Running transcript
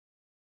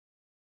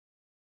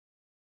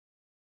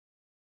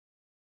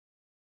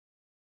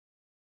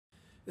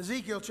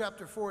Ezekiel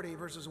chapter 40,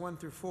 verses 1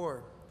 through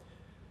 4.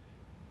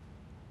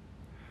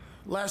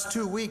 Last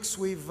 2 weeks,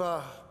 we've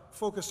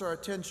focused our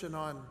attention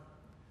on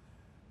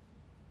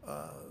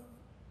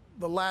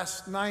the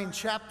last 9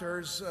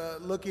 chapters,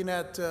 looking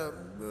at,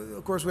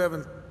 of course, we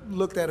haven't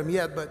looked at them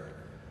yet, but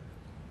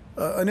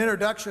an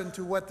introduction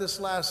to what this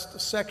last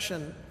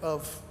section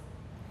of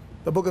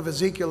the book of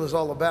Ezekiel is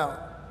all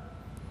about.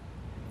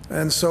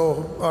 And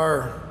so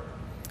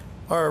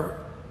our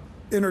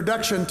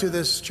introduction to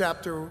this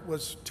chapter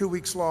was 2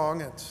 weeks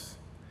long,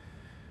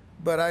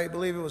 but I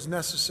believe it was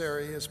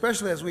necessary,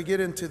 especially as we get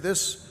into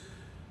this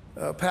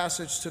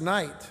passage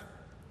tonight,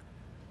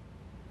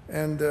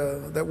 and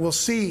that we'll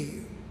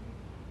see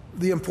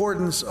the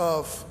importance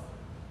of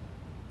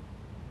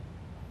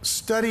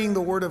studying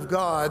the Word of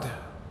God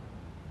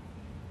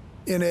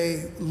in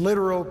a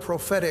literal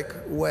prophetic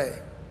way,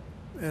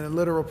 in a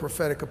literal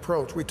prophetic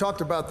approach. We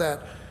talked about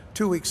that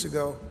 2 weeks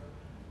ago,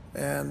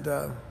 and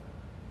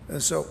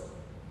so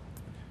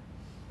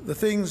the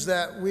things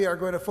that we are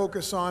going to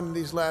focus on in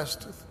these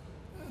last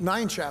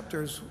 9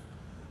 chapters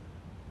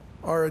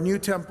are a new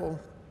temple,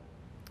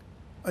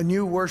 a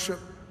new worship,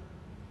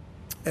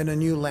 and a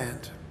new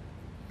land.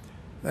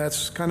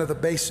 That's kind of the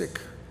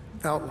basic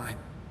outline.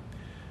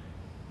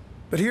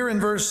 But here in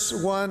verse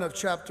 1 of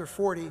chapter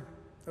 40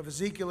 of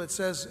Ezekiel, it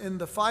says, "In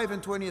the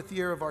 25th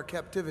year of our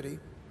captivity,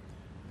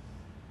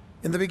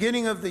 in the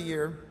beginning of the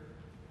year,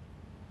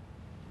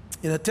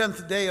 in the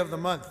 10th day of the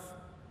month,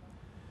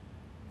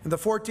 in the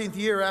 14th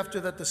year after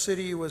that the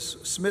city was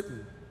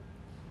smitten,"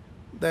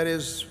 that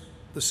is,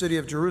 the city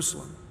of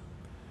Jerusalem,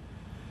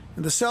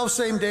 "in the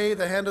selfsame day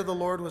the hand of the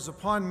Lord was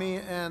upon me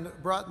and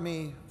brought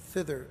me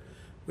thither,"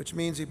 which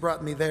means he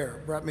brought me there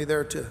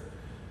to,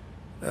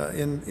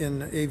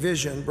 in a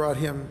vision, brought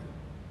him,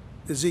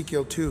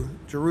 Ezekiel, to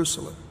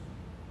Jerusalem.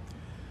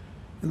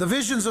 "In the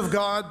visions of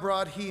God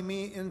brought he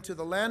me into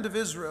the land of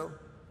Israel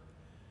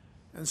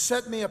and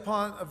set me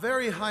upon a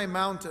very high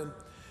mountain,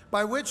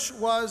 by which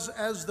was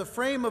as the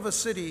frame of a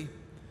city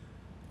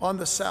on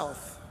the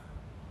south.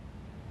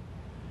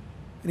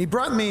 And he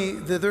brought me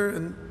thither,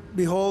 and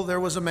behold, there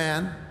was a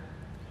man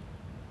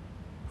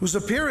whose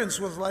appearance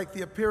was like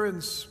the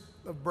appearance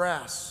of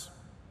brass,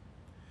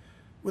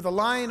 with a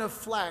line of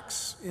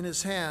flax in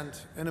his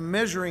hand and a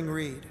measuring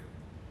reed.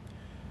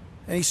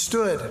 And he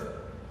stood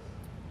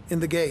in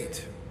the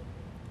gate.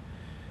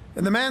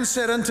 And the man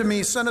said unto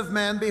me, Son of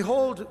man,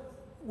 behold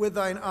with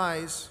thine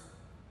eyes,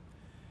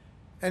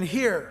 and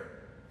hear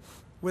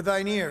with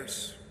thine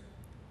ears,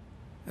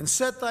 and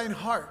set thine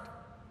heart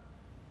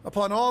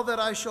upon all that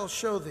I shall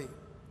show thee.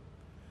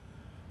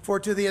 For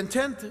to the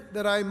intent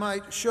that I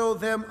might show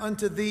them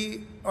unto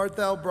thee art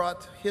thou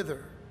brought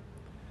hither.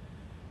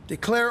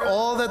 Declare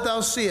all that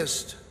thou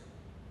seest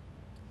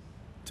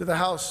to the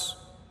house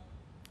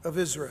of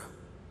Israel."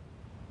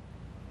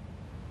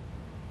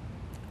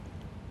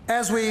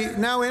 As we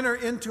now enter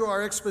into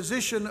our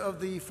exposition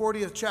of the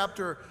 40th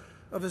chapter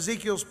of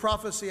Ezekiel's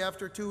prophecy,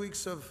 after 2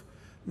 weeks of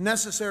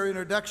necessary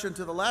introduction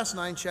to the last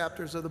 9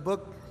 chapters of the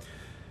book,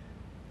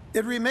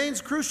 it remains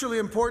crucially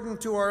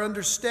important to our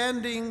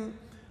understanding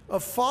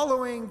of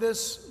following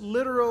this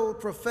literal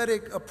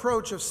prophetic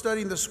approach of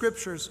studying the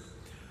Scriptures,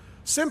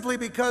 simply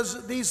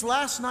because these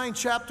last 9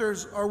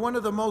 chapters are one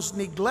of the most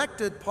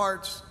neglected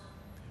parts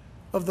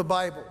of the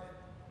Bible.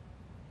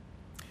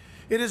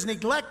 It is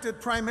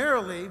neglected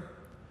primarily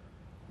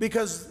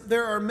because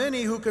there are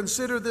many who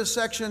consider this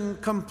section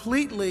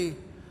completely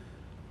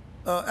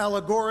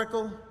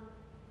allegorical,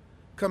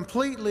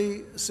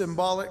 completely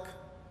symbolic,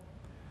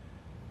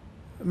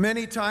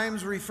 many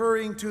times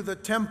referring to the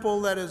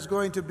temple that is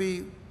going to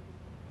be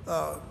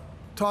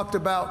talked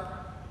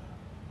about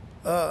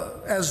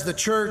as the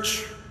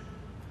church,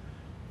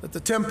 that the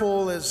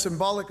temple is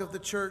symbolic of the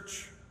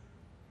church.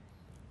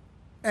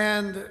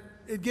 And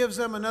it gives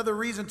them another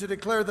reason to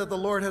declare that the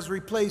Lord has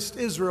replaced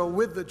Israel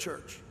with the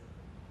church.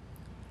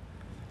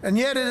 And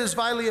yet it is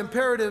vitally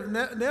imperative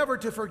never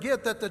to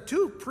forget that the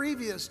two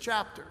previous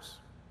chapters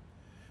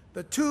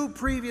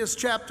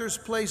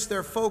place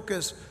their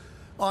focus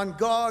on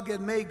Gog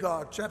and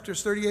Magog,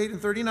 chapters 38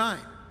 and 39.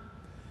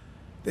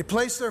 They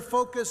place their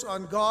focus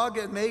on Gog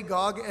and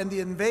Magog and the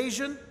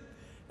invasion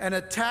and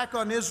attack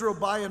on Israel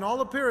by, in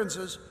all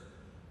appearances,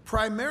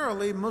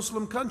 primarily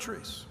Muslim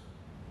countries.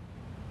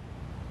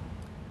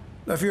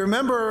 Now, if you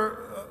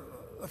remember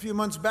a few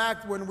months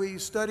back when we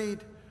studied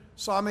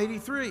Psalm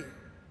 83,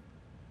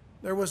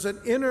 there was an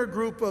inner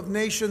group of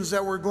nations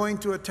that were going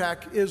to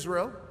attack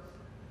Israel,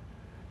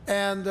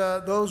 and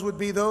those would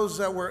be those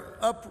that were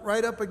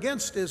right up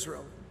against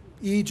Israel,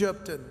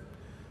 Egypt and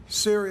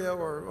Syria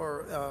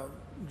or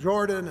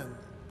Jordan, and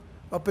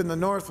up in the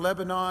north,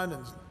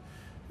 Lebanon,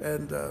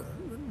 and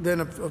then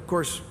of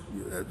course,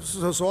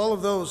 so all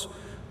of those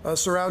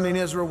surrounding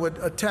Israel would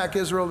attack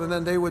Israel, and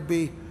then they would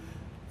be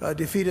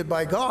defeated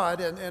by God.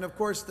 And of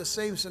course, the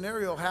same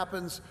scenario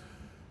happens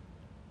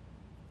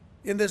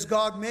in this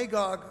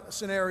Gog-Magog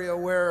scenario,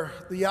 where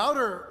the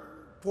outer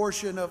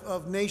portion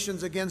of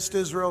nations against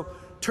Israel,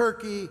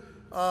 Turkey,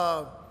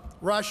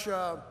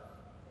 Russia,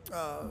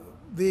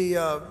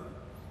 the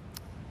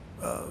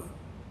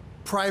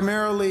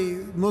primarily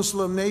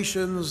Muslim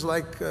nations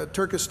like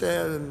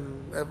Turkestan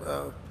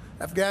and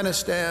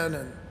Afghanistan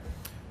and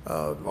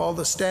all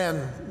the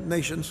Stan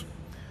nations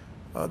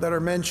that are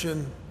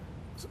mentioned,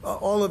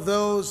 all of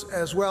those,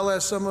 as well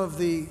as some of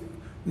the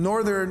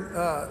northern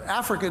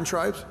African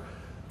tribes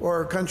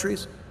or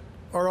countries,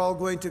 are all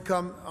going to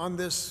come on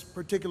this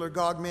particular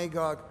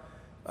Gog-Magog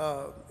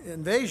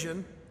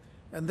invasion,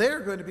 and they're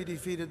going to be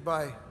defeated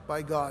by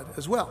God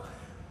as well.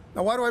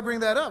 Now, why do I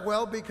bring that up?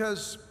 Well,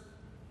 because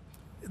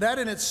that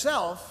in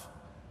itself,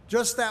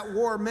 just that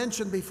war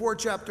mentioned before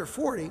chapter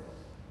 40,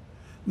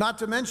 not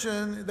to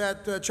mention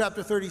that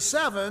chapter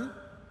 37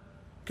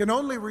 can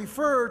only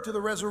refer to the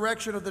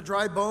resurrection of the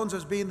dry bones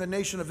as being the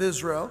nation of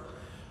Israel,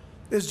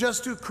 is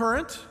just too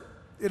current,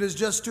 it is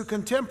just too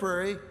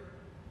contemporary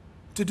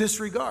to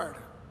disregard.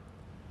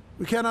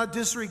 We cannot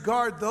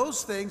disregard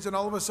those things and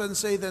all of a sudden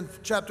say then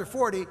chapter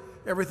 40,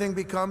 everything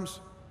becomes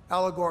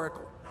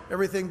allegorical,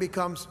 everything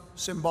becomes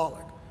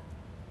symbolic.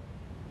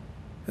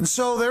 And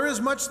so there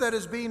is much that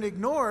is being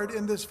ignored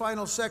in this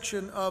final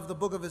section of the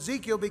book of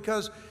Ezekiel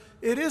because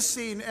it is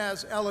seen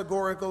as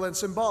allegorical and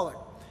symbolic.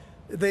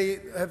 They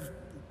have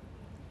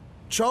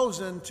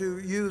chosen to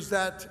use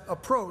that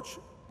approach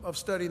of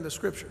studying the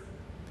scripture.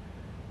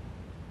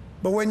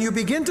 But when you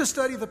begin to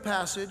study the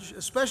passage,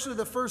 especially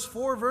the first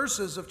 4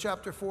 verses of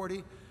chapter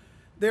 40,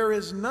 there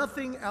is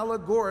nothing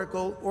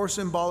allegorical or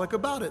symbolic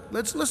about it.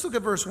 Let's look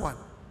at verse 1.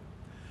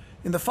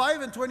 In the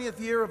 25th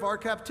year of our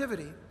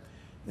captivity,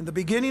 in the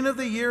beginning of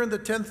the year, in the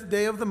 10th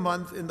day of the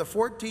month, in the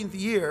 14th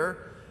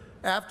year,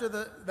 after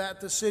that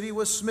the city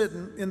was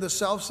smitten, in the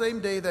selfsame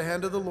day the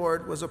hand of the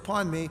Lord was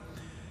upon me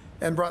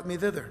and brought me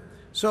thither.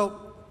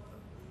 So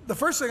the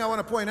first thing I want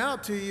to point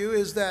out to you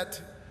is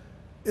that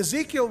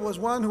Ezekiel was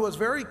one who was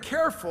very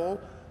careful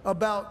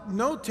about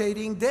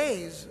notating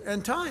days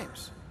and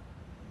times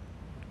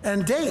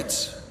and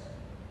dates.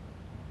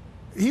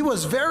 He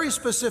was very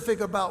specific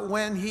about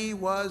when he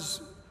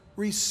was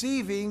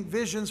receiving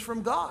visions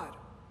from God.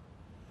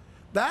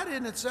 That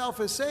in itself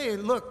is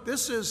saying, look,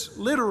 this is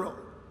literal.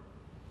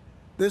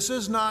 This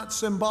is not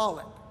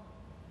symbolic.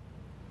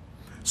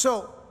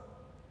 So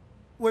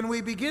when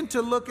we begin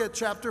to look at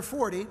chapter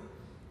 40,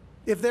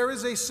 if there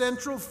is a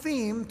central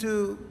theme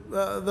to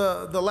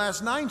the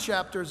last 9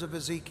 chapters of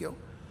Ezekiel,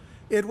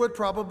 it would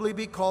probably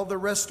be called the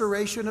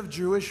restoration of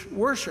Jewish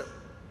worship.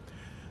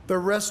 The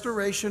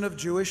restoration of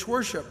Jewish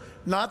worship,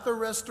 not the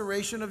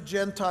restoration of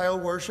Gentile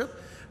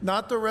worship,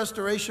 not the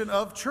restoration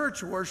of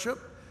church worship,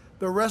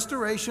 the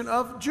restoration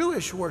of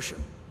Jewish worship.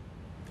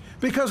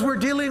 Because we're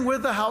dealing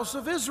with the house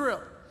of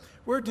Israel.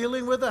 We're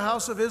dealing with the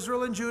house of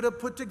Israel and Judah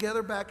put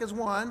together back as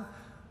one,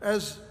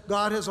 as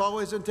God has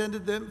always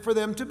intended for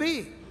them to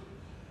be.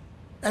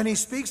 And he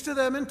speaks to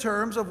them in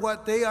terms of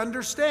what they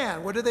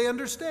understand. What do they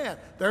understand?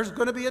 There's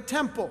going to be a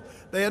temple.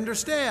 They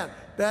understand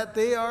that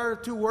they are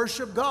to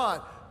worship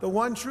God, the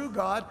one true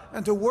God,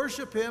 and to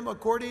worship him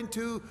according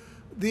to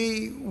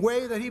the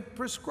way that he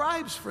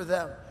prescribes for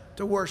them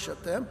to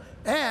worship them.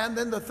 And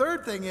then the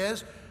third thing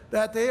is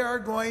that they are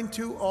going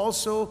to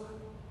also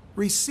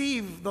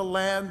receive the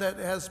land that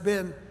has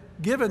been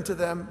given to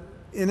them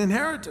in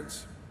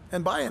inheritance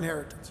and by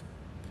inheritance.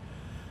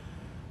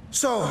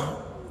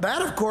 So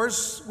that, of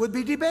course, would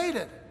be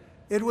debated.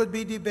 It would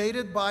be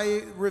debated by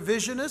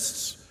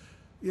revisionists,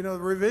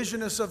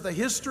 revisionists of the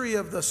history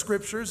of the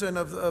scriptures and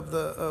of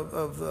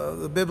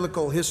the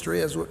biblical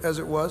history as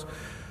it was,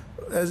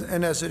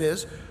 as it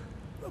is,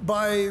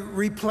 by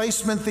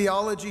replacement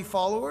theology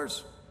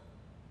followers.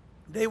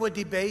 They would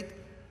debate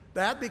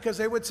that because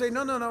they would say,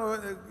 no,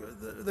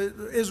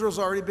 Israel's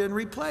already been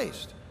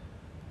replaced.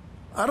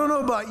 I don't know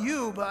about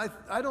you, but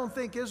I don't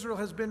think Israel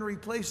has been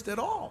replaced at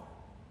all,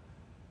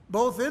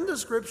 both in the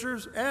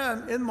scriptures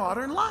and in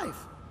modern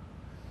life.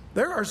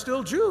 There are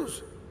still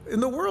Jews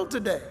in the world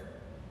today,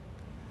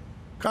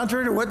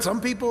 contrary to what some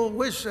people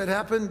wish had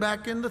happened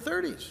back in the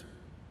 30s,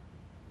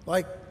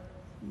 like,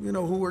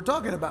 who we're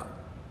talking about.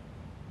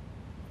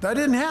 That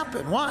didn't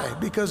happen. Why?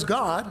 Because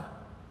God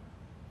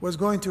was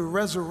going to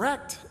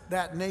resurrect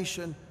that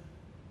nation,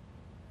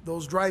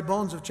 those dry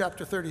bones of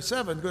chapter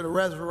 37, going to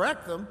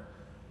resurrect them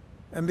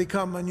and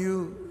become a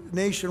new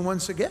nation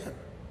once again.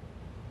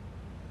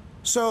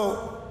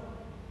 So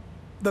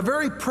the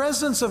very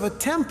presence of a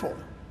temple,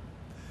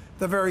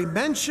 the very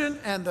mention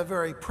and the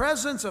very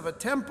presence of a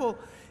temple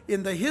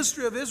in the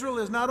history of Israel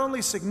is not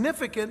only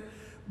significant,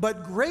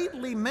 but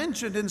greatly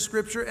mentioned in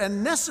Scripture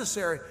and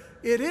necessary.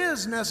 It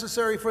is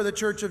necessary for the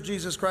Church of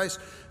Jesus Christ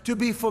to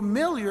be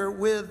familiar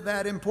with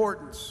that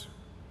importance.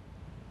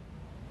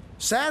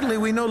 Sadly,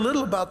 we know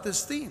little about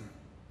this theme.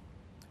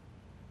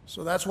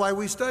 So that's why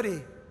we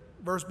study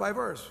verse by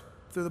verse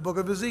through the book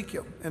of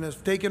Ezekiel and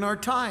have taken our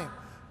time,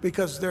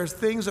 because there's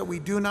things that we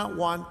do not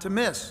want to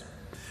miss.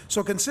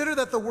 So consider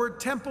that the word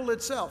temple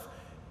itself,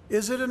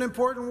 is it an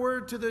important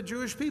word to the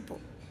Jewish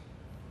people?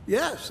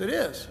 Yes, it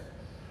is.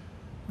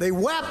 They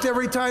wept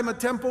every time a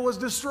temple was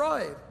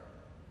destroyed,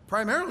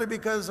 primarily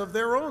because of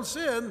their own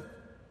sin.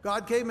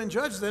 God came and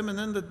judged them, and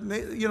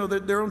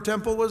then their own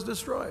temple was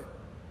destroyed.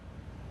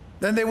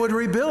 Then they would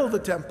rebuild the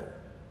temple.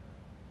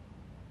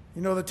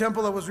 You know, the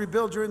temple that was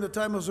rebuilt during the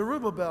time of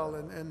Zerubbabel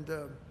and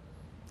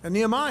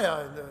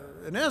Nehemiah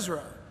and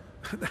Ezra.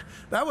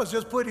 That was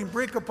just putting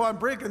brick upon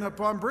brick and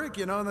upon brick,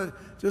 you know, and they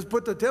just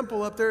put the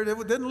temple up there.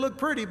 It didn't look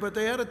pretty, but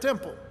they had a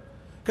temple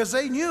because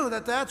they knew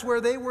that that's where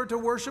they were to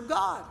worship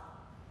God.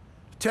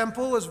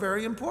 Temple is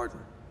very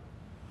important.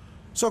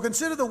 So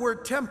consider the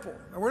word temple.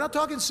 And we're not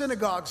talking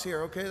synagogues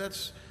here, okay?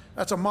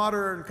 That's a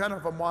modern, kind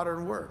of a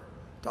modern word.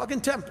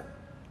 Talking temple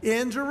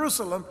in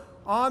Jerusalem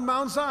on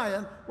Mount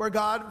Zion where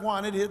God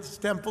wanted his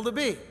temple to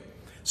be.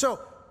 So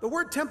the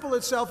word temple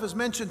itself is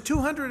mentioned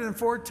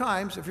 204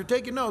 times. If you're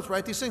taking notes,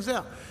 write these things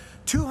down.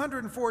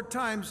 204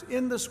 times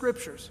in the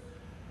scriptures.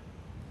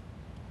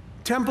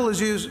 Temple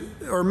is used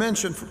or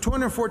mentioned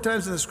 204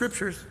 times in the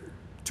scriptures,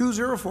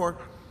 204.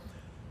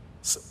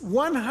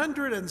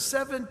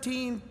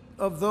 117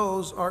 of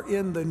those are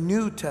in the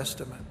New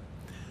Testament.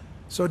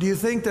 So do you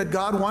think that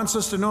God wants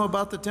us to know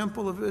about the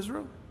temple of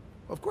Israel?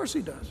 Of course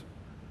he does.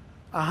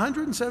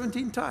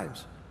 117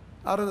 times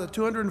out of the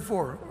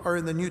 204 are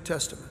in the New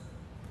Testament.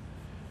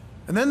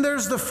 And then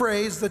there's the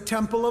phrase, the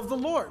temple of the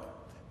Lord.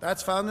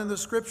 That's found in the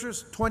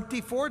scriptures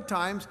 24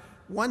 times,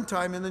 one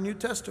time in the New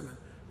Testament,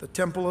 the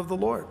temple of the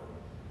Lord.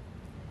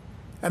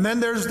 And then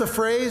there's the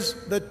phrase,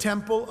 the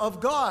temple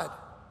of God.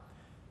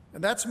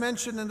 And that's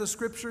mentioned in the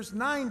scriptures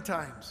 9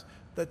 times,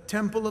 the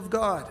temple of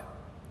God.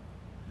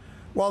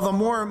 While the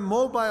more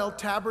mobile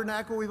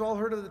tabernacle, we've all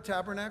heard of the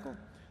tabernacle.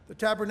 The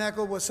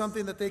tabernacle was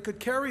something that they could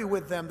carry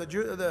with them.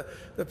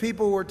 The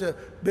people were to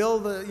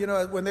build,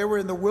 when they were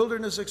in the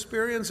wilderness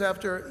experience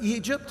after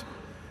Egypt,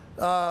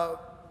 God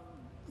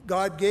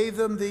gave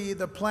them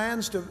the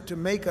plans to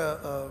make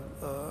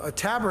a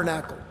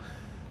tabernacle,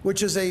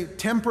 which is a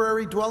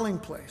temporary dwelling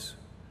place.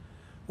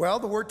 Well,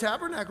 the word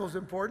tabernacle is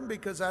important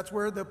because that's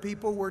where the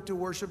people were to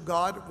worship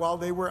God while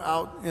they were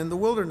out in the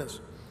wilderness.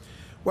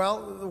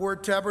 Well, the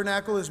word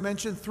tabernacle is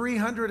mentioned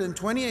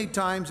 328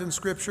 times in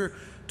Scripture,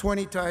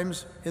 20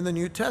 times in the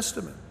New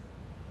Testament.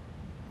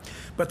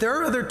 But there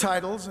are other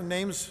titles and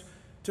names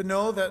to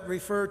know that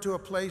refer to a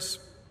place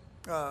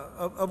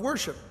of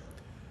worship.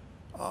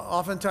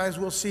 Oftentimes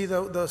we'll see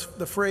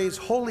the phrase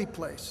holy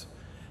place.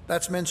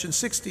 That's mentioned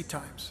 60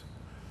 times.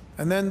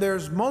 And then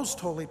there's most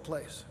holy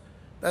place.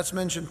 That's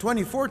mentioned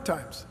 24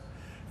 times.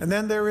 And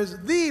then there is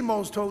the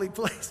most holy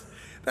place.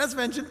 That's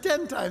mentioned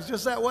 10 times,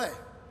 just that way.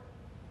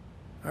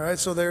 All right,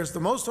 so there's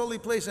the most holy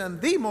place and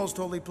the most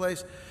holy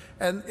place.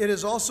 And it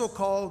is also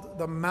called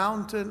the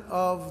mountain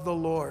of the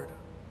Lord.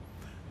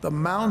 The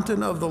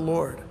mountain of the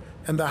Lord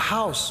and the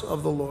house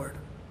of the Lord.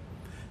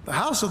 The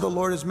house of the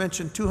Lord is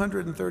mentioned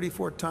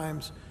 234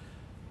 times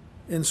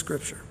in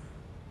Scripture.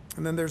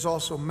 And then there's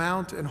also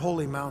Mount and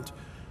Holy Mount,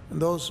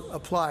 and those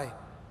apply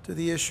to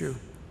the issue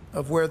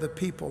of where the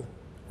people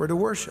were to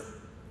worship.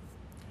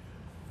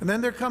 And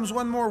then there comes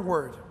one more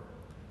word,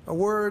 a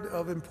word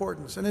of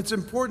importance, and it's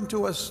important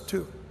to us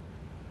too.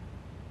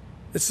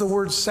 It's the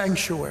word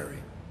sanctuary.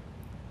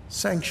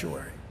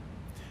 Sanctuary.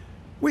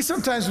 We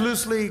sometimes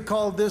loosely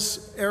call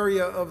this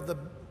area of the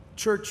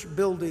church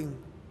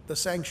building the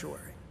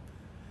sanctuary.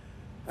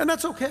 And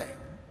that's okay.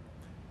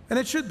 And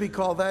it should be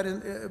called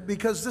that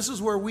because this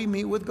is where we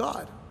meet with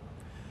God.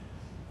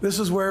 This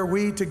is where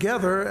we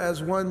together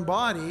as one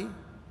body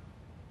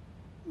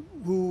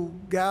who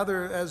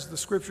gather, as the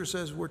scripture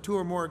says, where 2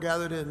 or more are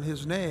gathered in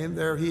his name,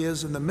 there he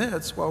is in the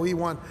midst. Well, we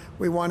want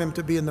him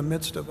to be in the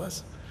midst of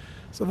us.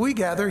 So we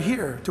gather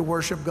here to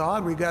worship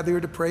God. We gather here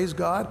to praise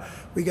God.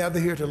 We gather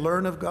here to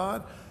learn of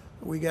God.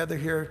 We gather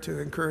here to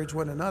encourage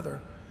one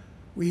another.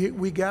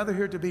 We gather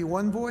here to be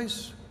one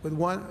voice, with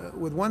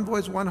one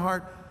voice, one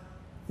heart,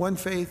 one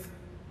faith,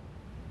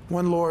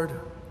 one Lord,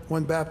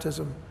 one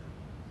baptism,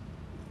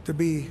 to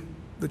be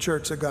the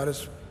church that God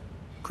has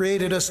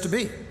created us to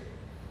be.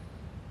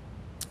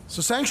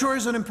 So sanctuary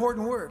is an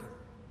important word.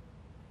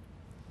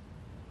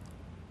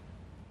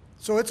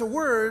 So it's a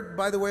word,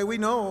 by the way, we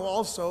know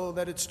also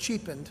that it's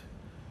cheapened.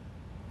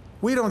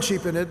 We don't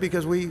cheapen it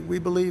because we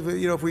believe,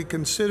 if we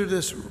consider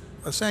this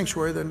a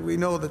sanctuary, then we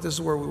know that this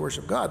is where we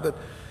worship God. But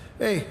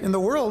hey, in the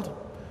world,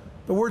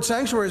 the word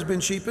sanctuary has been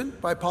cheapened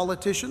by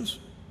politicians.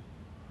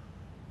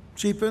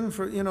 Cheapened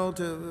for,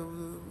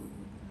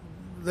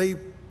 they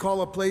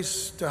call a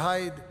place to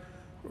hide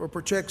or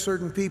protect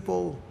certain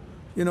people,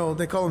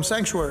 they call them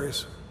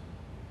sanctuaries.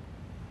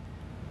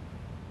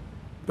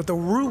 But the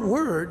root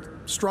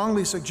word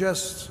strongly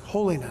suggests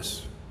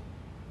holiness.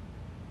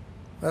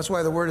 That's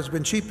why the word has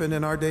been cheapened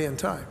in our day and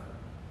time.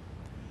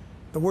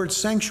 The word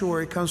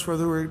sanctuary comes from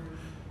the word,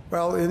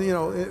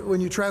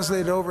 when you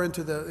translate it over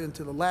into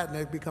the Latin,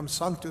 it becomes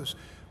sanctus,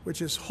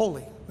 which is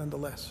holy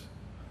nonetheless.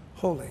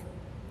 Holy.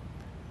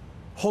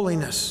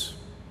 Holiness.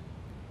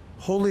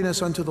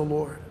 Holiness unto the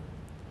Lord.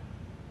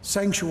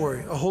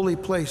 Sanctuary, a holy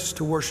place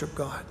to worship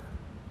God.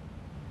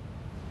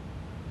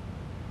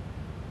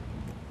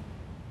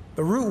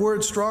 The root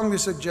word strongly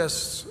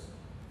suggests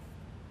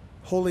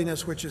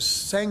holiness, which is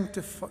sanctity,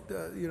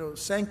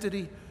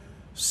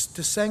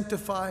 to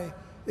sanctify.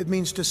 It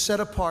means to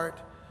set apart.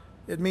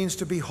 It means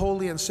to be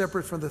holy and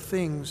separate from the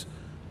things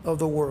of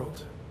the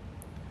world.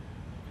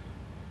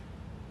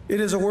 It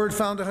is a word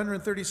found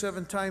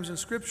 137 times in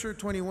Scripture,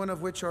 21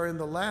 of which are in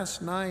the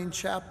last 9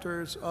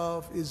 chapters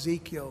of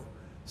Ezekiel.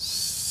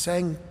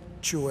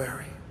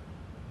 Sanctuary.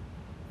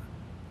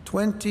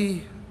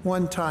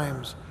 21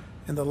 times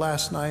in the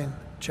last 9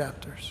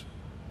 chapters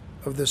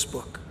of this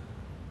book.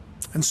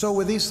 And so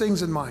with these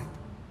things in mind,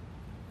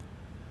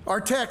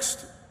 our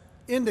text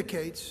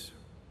indicates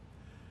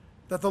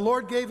that the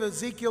Lord gave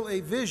Ezekiel a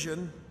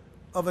vision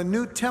of a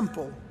new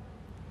temple.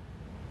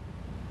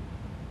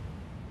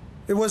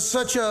 It was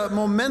such a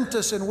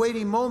momentous and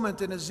weighty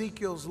moment in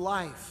Ezekiel's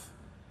life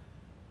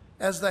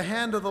as the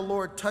hand of the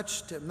Lord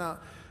touched him. Now,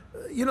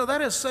 you know,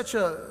 that is such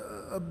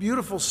a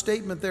beautiful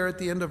statement there at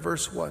the end of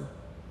verse 1.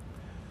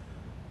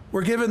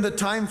 We're given the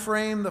time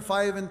frame, the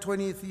 5 and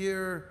 20th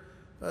year,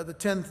 the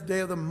 10th day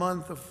of the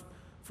month, the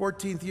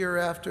 14th year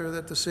after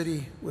that the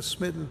city was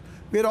smitten.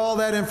 We had all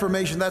that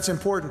information, that's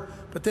important.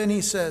 But then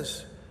he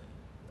says,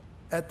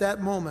 at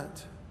that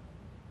moment,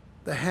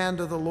 the hand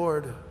of the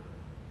Lord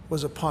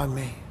was upon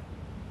me.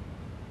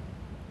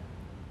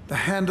 The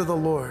hand of the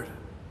Lord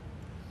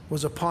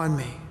was upon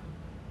me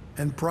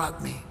and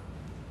brought me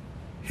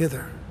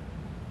hither.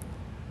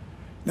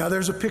 Now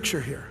there's a picture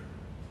here.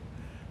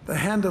 The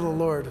hand of the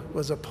Lord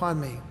was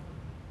upon me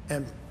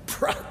and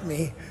brought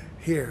me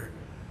here.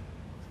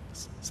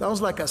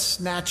 Sounds like a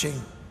snatching.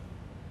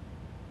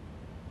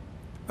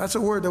 That's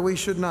a word that we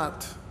should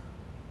not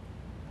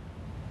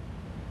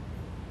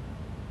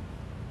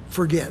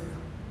forget.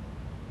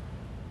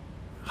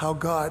 How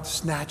God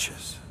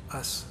snatches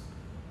us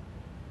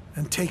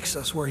and takes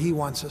us where He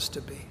wants us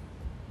to be.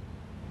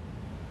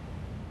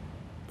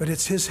 But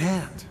it's His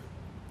hand.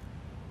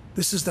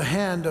 This is the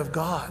hand of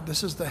God.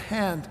 This is the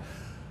hand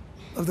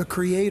of the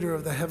Creator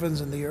of the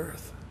heavens and the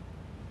earth.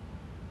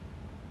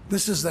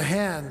 This is the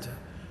hand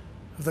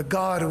of the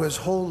God who is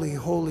holy,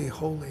 holy,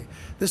 holy.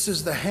 This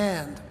is the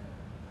hand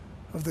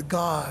of the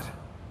God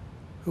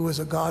who is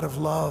a God of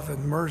love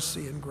and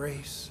mercy and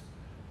grace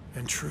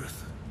and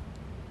truth.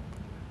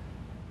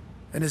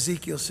 And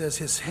Ezekiel says,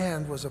 His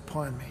hand was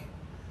upon me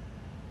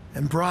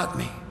and brought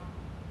me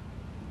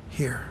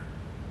here.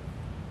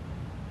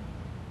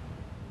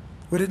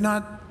 Would it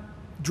not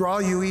draw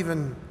you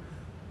even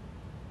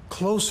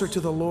closer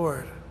to the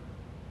Lord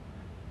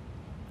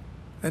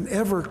and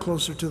ever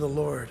closer to the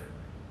Lord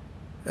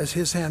as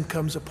His hand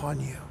comes upon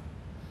you?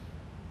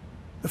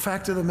 The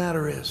fact of the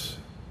matter is,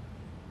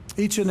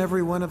 each and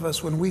every one of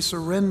us, when we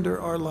surrender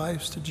our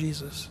lives to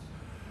Jesus,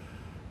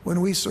 when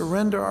we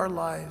surrender our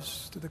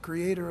lives to the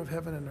Creator of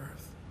heaven and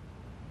earth,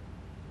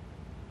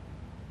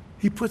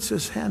 He puts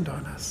His hand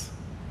on us.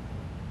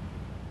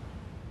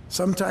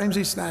 Sometimes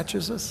He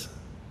snatches us,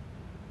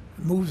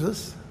 moves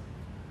us,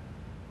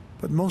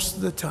 but most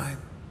of the time,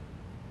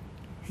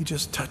 He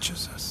just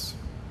touches us.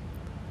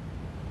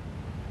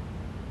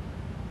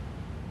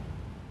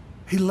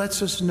 He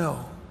lets us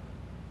know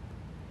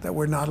that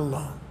we're not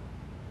alone.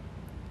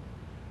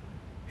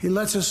 He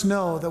lets us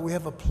know that we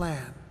have a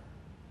plan,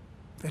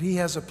 that He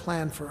has a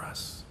plan for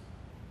us.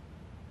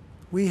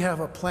 We have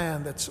a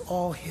plan that's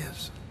all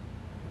His.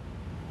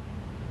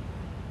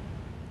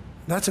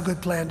 That's a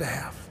good plan to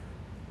have.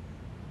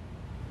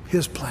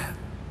 His plan.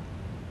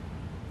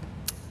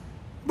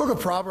 The book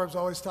of Proverbs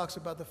always talks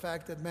about the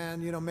fact that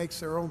man, makes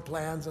their own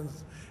plans and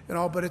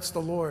all, but it's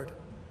the Lord.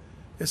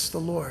 It's the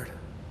Lord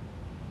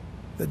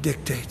that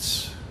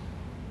dictates.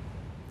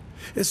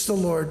 It's the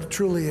Lord,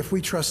 truly, if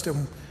we trust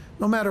Him,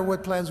 no matter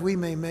what plans we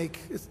may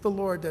make, it's the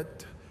Lord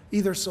that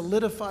either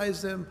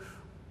solidifies them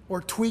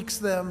or tweaks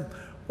them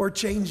or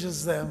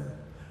changes them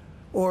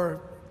or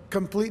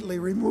completely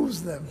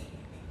removes them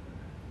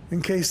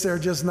in case they're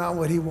just not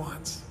what He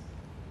wants.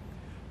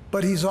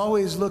 But He's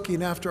always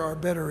looking after our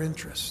better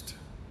interest.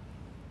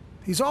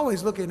 He's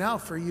always looking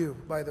out for you,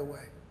 by the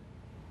way.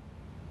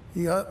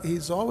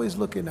 He's always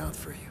looking out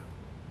for you.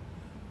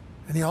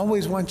 And He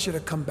always wants you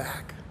to come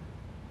back.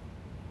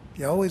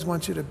 He always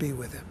wants you to be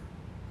with Him.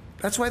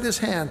 That's why this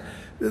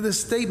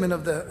statement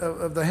of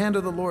the hand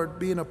of the Lord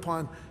being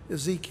upon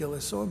Ezekiel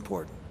is so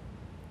important.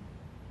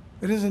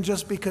 It isn't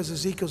just because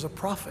Ezekiel's a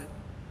prophet.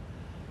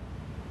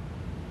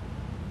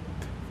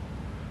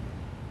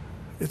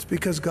 It's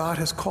because God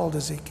has called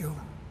Ezekiel,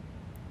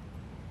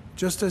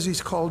 just as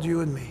He's called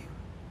you and me,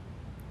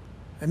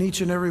 and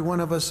each and every one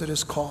of us that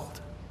is called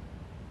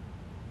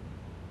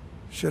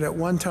should at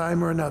one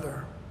time or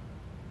another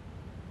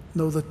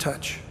know the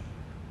touch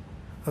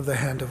of the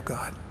hand of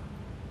God.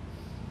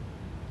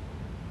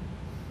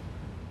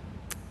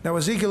 Now,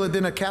 Ezekiel had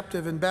been a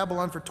captive in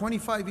Babylon for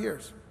 25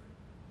 years,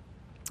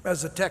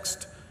 as the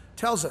text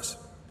tells us.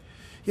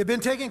 He had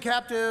been taken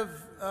captive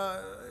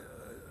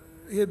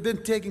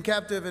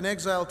in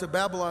exile to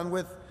Babylon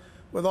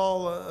with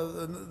all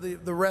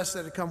the rest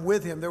that had come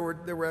with him. There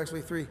were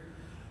actually 3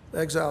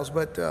 exiles,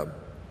 but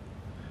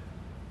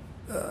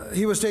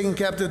he was taken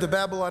captive to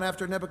Babylon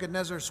after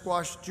Nebuchadnezzar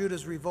squashed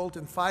Judah's revolt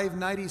in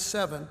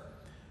 597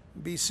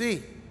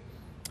 BC.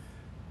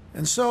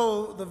 And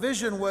so the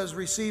vision was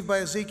received by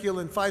Ezekiel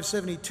in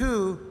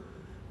 572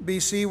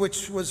 BC,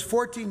 which was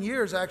 14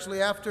 years actually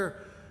after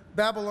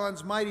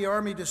Babylon's mighty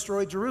army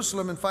destroyed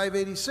Jerusalem in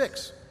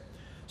 586.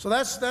 So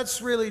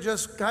that's really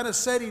just kind of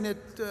setting it,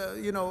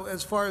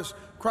 as far as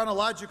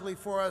chronologically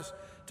for us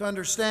to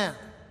understand.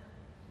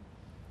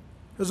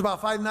 It was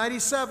about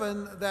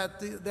 597 that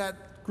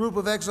that group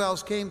of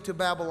exiles came to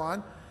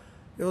Babylon.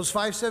 It was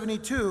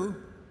 572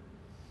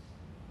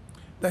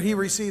 that he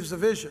receives the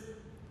vision.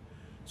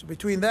 So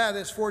between that,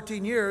 it's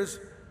 14 years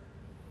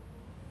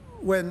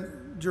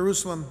when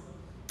Jerusalem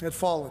had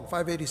fallen,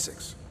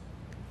 586.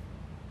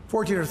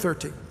 14 or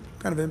 13,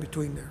 kind of in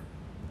between there.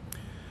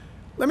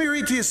 Let me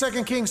read to you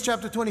 2 Kings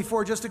chapter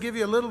 24, just to give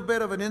you a little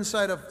bit of an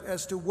insight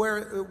as to where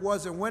it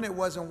was and when it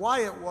was and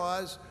why it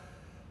was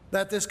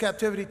that this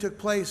captivity took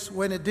place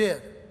when it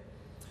did.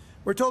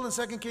 We're told in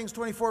 2 Kings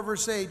 24,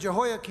 verse 8,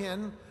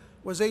 Jehoiakim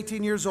was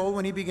 18 years old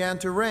when he began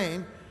to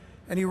reign,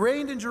 and he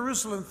reigned in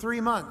Jerusalem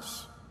 3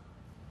 months.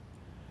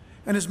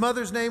 And his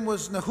mother's name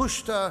was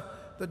Nehushta,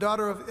 the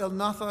daughter of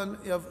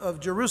Elnathan of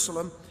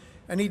Jerusalem,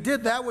 and he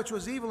did that which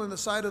was evil in the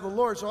sight of the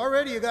Lord. So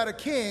already you got a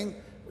king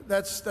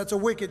that's a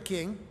wicked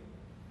king,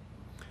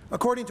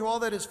 according to all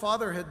that his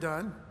father had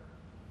done.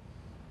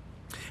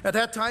 At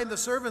that time, the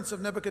servants of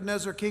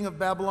Nebuchadnezzar, king of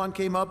Babylon,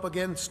 came up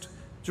against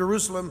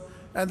Jerusalem,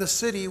 and the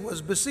city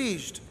was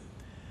besieged.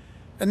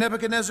 And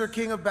Nebuchadnezzar,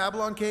 king of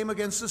Babylon, came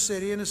against the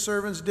city, and his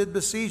servants did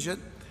besiege it.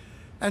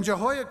 And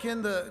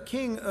Jehoiakim, the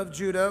king of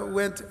Judah,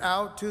 went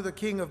out to the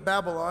king of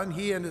Babylon,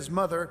 he and his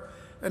mother,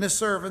 and his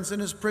servants,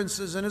 and his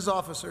princes, and his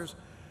officers.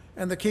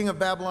 And the king of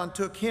Babylon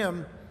took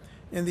him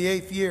in the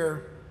 8th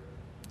year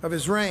of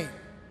his reign.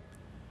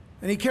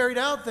 And he carried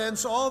out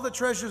thence all the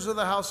treasures of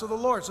the house of the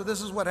Lord. So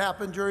this is what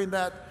happened during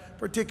that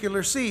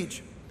particular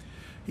siege.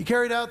 He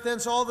carried out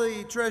thence all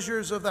the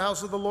treasures of the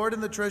house of the Lord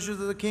and the treasures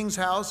of the king's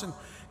house, and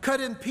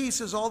cut in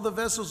pieces all the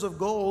vessels of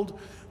gold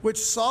which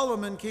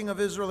Solomon, king of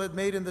Israel, had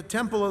made in the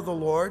temple of the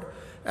Lord,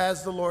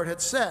 as the Lord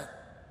had said.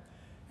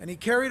 And he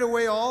carried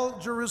away all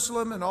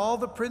Jerusalem and all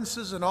the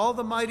princes and all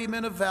the mighty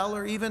men of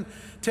valor, even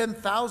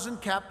 10,000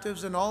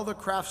 captives and all the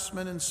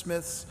craftsmen and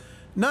smiths.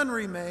 None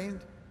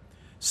remained,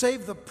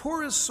 save the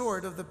poorest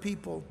sort of the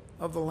people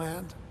of the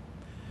land.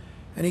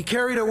 And he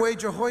carried away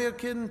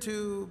Jehoiakim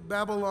to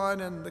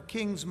Babylon, and the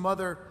king's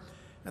mother,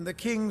 and the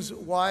king's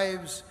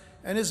wives,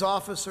 and his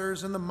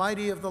officers, and the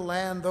mighty of the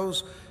land.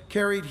 Those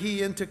carried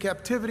he into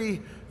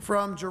captivity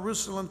from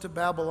Jerusalem to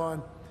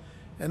Babylon.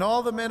 And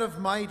all the men of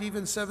might,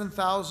 even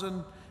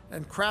 7,000,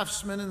 and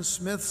craftsmen and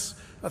smiths,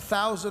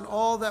 1,000,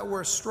 all that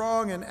were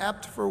strong and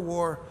apt for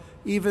war,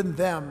 even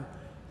them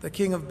the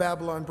king of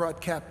Babylon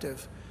brought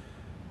captive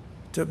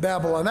to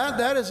Babylon.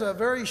 That is a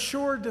very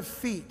sure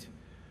defeat,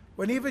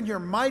 when even your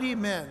mighty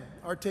men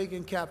are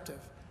taken captive,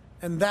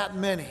 and that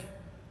many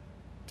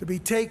to be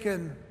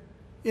taken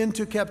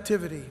into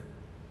captivity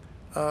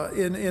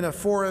in a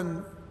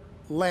foreign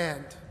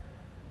land,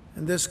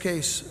 in this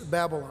case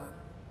Babylon.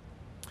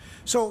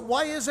 So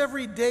why is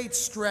every date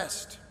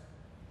stressed?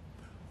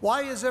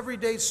 Why is every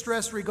date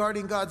stressed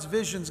regarding God's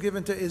visions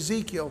given to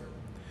Ezekiel,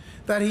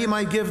 that he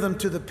might give them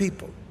to the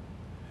people?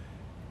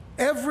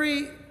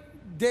 Every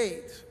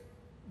date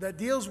that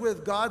deals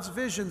with God's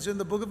visions in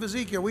the book of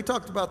Ezekiel, we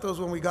talked about those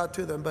when we got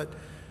to them, but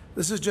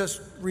this is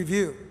just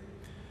review.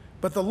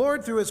 But the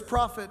Lord through his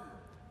prophet,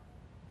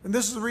 and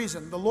this is the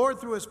reason, the Lord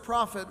through his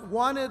prophet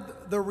wanted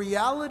the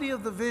reality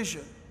of the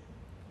vision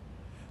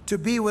to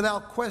be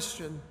without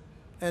question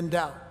and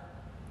doubt.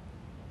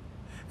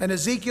 And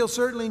Ezekiel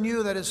certainly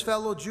knew that his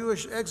fellow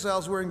Jewish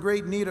exiles were in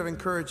great need of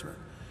encouragement.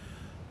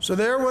 So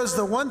there was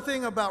the one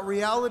thing about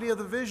reality of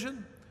the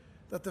vision,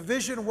 that the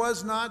vision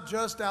was not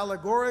just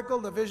allegorical,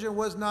 the vision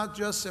was not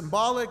just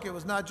symbolic, it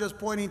was not just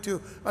pointing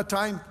to a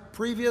time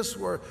previous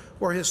or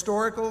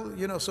historical,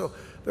 so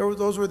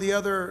those were the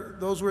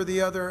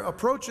other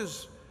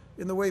approaches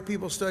in the way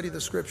people study the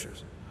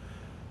scriptures.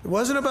 It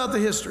wasn't about the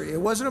history,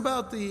 it wasn't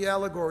about the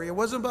allegory, it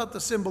wasn't about the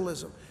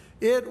symbolism.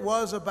 It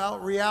was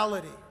about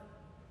reality.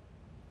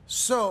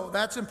 So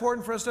that's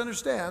important for us to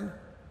understand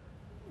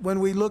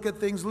when we look at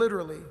things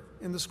literally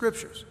in the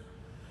scriptures.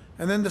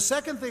 And then the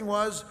second thing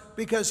was,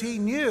 because he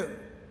knew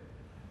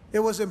it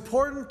was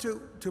important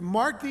to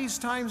mark these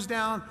times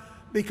down,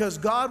 because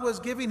God was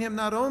giving him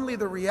not only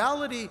the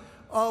reality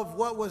of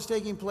what was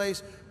taking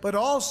place, but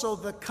also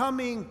the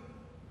coming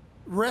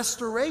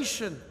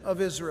restoration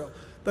of Israel,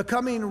 the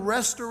coming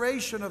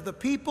restoration of the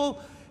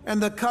people,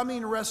 and the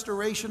coming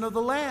restoration of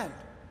the land.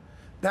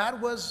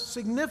 That was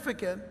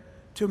significant,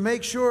 to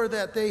make sure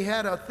that they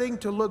had a thing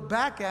to look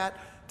back at,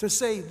 to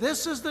say,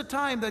 this is the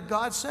time that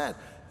God said,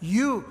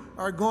 you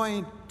are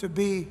going to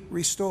be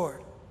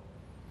restored.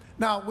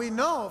 Now, we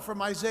know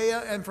from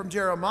Isaiah and from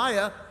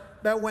Jeremiah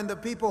that when the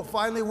people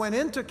finally went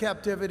into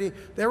captivity,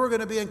 they were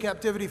going to be in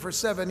captivity for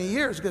 70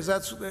 years, because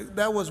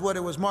that was what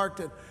it was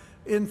marked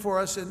in for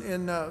us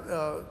in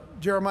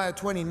Jeremiah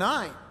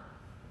 29.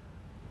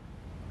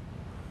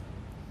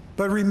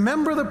 But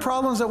remember the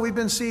problems that we've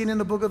been seeing in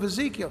the book of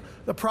Ezekiel.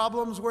 The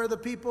problems where the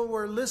people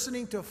were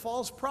listening to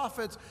false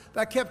prophets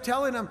that kept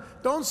telling them,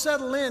 don't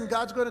settle in,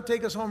 God's going to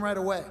take us home right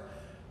away.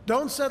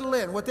 Don't settle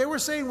in. What they were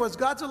saying was,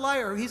 God's a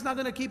liar, he's not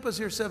going to keep us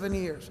here 70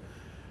 years.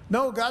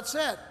 No, God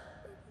said,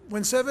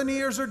 When 70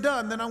 years are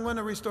done, then I'm going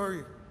to restore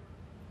you.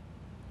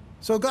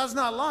 So God's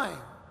not lying.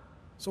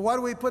 So why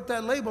do we put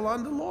that label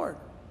on the Lord?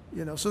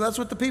 You know, so that's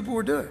what the people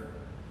were doing.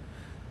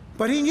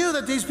 But he knew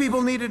that these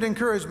people needed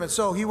encouragement,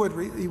 so he would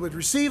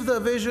receive the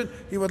vision.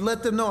 He would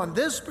let them know on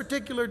this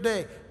particular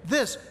day,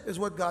 this is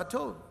what God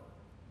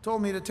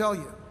told me to tell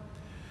you.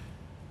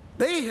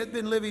 They had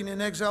been living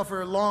in exile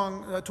for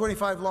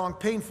 25 long,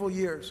 painful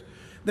years.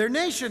 Their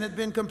nation had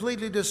been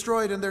completely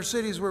destroyed and their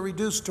cities were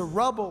reduced to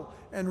rubble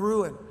and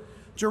ruin.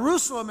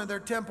 Jerusalem and their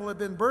temple had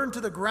been burned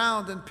to the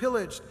ground and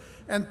pillaged.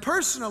 And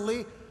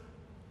personally,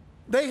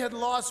 they had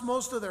lost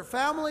most of their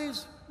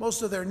families,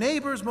 most of their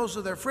neighbors, most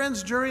of their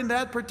friends during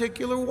that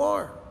particular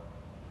war.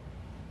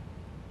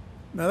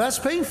 Now that's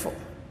painful.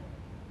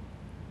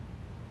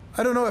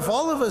 I don't know if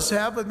all of us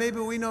have, but maybe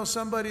we know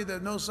somebody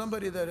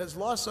that has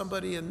lost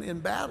somebody in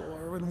battle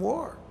or in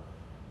war.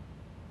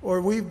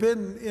 Or we've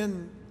been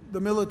in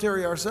the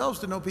military ourselves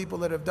to know people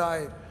that have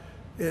died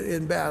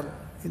in battle.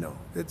 You know,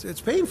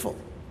 it's painful.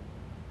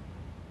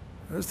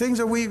 There's things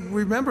that we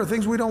remember,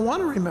 things we don't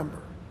want to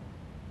remember.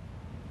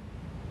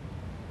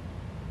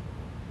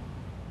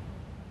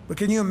 But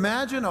can you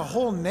imagine a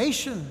whole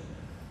nation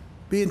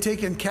being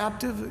taken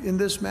captive in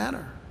this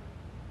manner?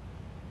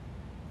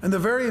 And the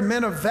very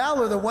men of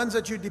valor, the ones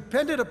that you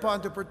depended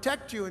upon to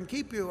protect you and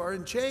keep you, are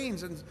in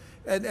chains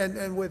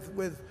and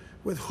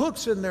with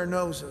hooks in their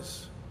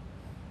noses.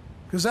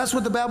 Because that's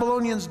what the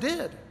Babylonians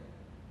did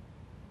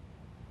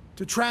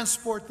to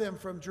transport them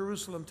from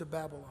Jerusalem to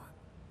Babylon.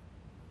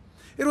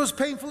 It was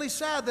painfully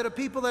sad that a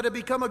people that had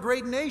become a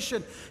great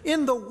nation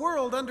in the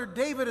world under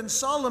David and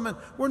Solomon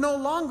were no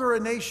longer a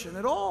nation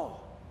at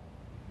all,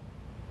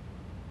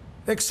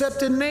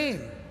 except in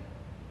name.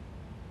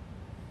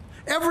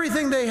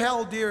 Everything they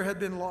held dear had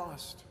been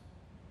lost.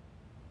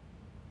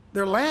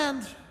 Their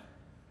land,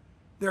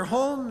 their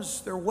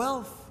homes, their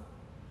wealth.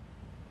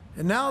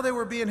 And now they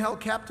were being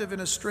held captive in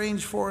a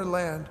strange foreign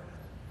land.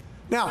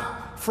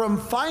 Now, from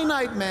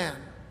finite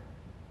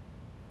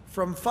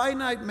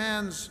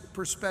man's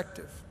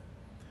perspective,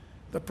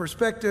 the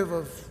perspective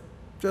of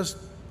just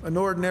an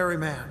ordinary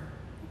man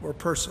or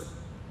person,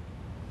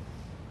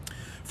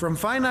 from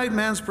finite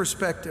man's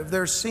perspective,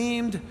 there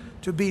seemed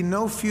to be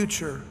no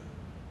future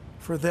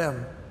for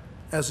them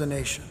as a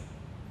nation.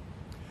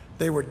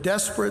 They were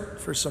desperate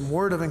for some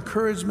word of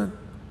encouragement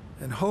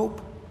and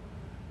hope.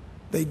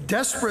 They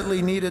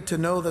desperately needed to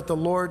know that the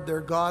Lord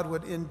their God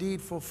would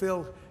indeed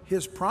fulfill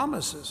his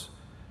promises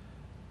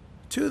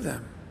to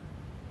them.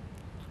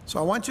 So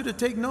I want you to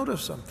take note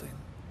of something.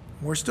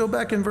 We're still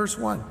back in verse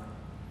 1.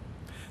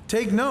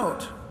 Take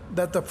note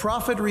that the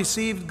prophet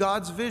received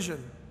God's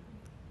vision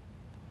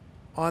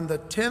on the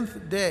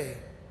 10th day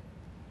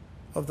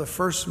of the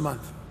first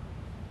month.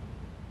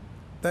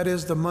 That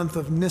is the month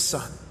of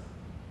Nisan.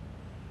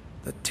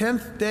 The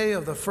 10th day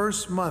of the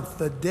first month,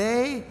 the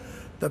day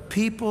the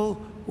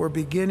people were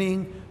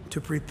beginning to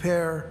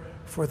prepare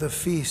for the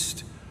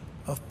feast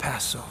of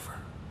Passover.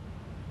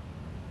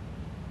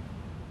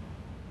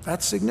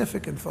 That's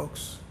significant,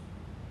 folks.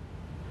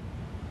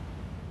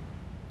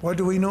 What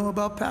do we know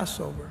about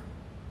Passover?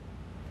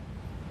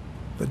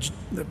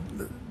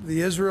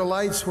 The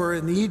Israelites were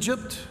in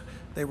Egypt.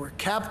 They were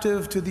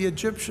captive to the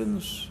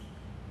Egyptians.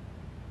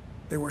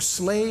 They were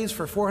slaves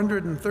for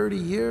 430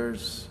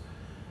 years.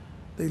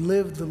 They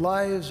lived the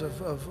lives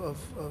of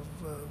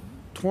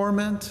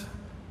torment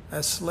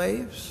as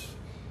slaves.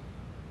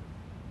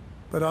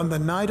 But on the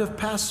night of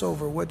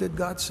Passover, what did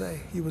God say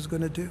he was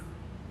going to do?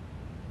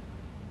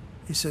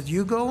 He said,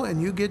 you go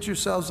and you get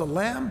yourselves a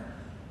lamb,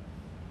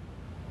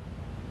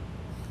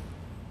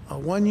 a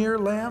one-year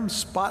lamb,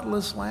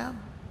 spotless lamb,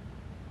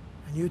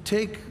 and you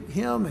take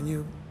him and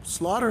you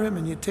slaughter him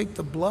and you take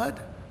the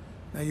blood.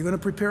 Now you're going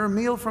to prepare a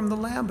meal from the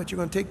lamb, but you're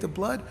going to take the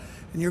blood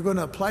and you're going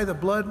to apply the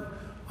blood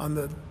on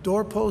the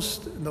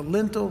doorpost and the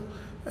lintel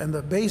and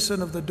the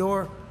basin of the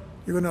door.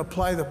 You're going to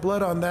apply the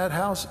blood on that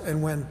house,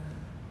 and when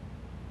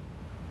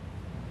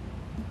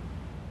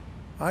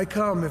I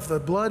come, if the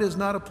blood is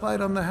not applied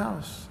on the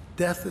house,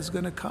 death is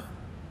going to come.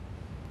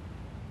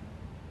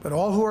 But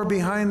all who are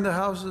behind the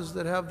houses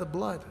that have the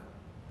blood,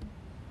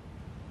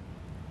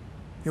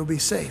 you'll be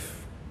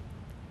safe.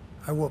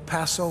 I will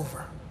pass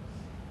over.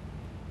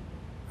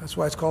 That's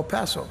why it's called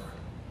Passover.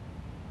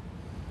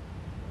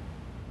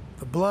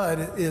 The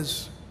blood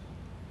is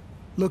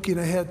looking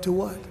ahead to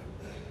what?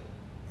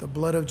 The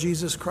blood of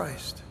Jesus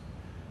Christ.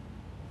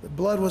 The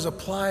blood was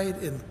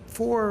applied in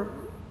 4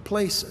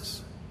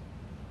 places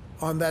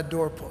on that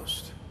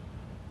doorpost.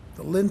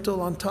 The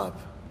lintel on top,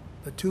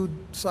 the 2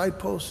 side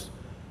posts,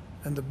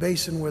 and the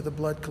basin where the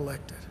blood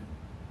collected.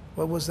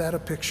 What was that a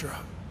picture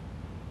of?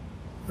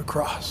 The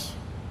cross.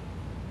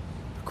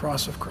 The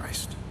cross of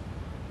Christ.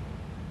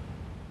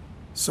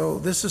 So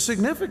this is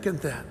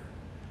significant then.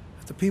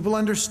 The people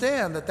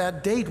understand that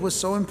that date was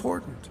so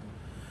important.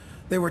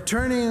 They were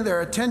turning their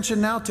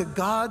attention now to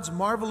God's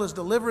marvelous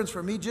deliverance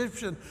from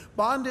Egyptian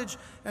bondage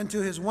and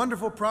to his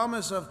wonderful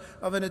promise of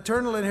an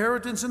eternal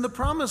inheritance in the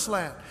promised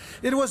land.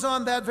 It was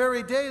on that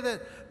very day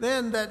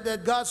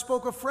that God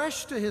spoke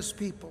afresh to his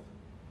people.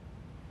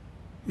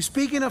 He's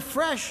speaking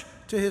afresh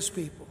to his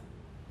people.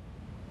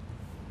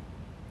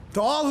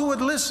 To all who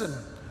would listen,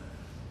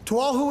 to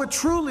all who would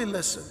truly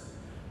listen.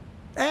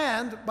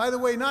 And, by the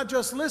way, not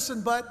just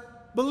listen,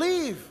 but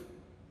believe.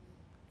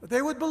 That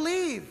they would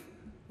believe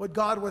what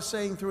God was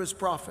saying through his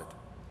prophet.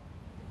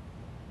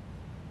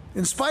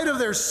 In spite of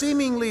their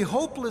seemingly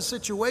hopeless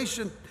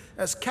situation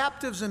as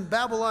captives in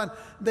Babylon,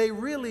 they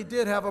really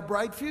did have a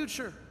bright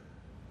future.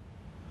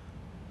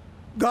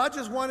 God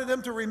just wanted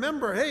them to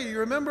remember, hey, you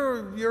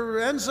remember your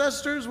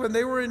ancestors when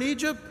they were in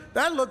Egypt?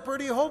 That looked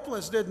pretty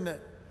hopeless, didn't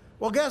it?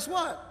 Well, guess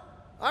what?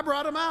 I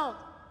brought them out.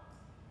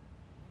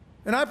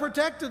 And I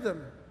protected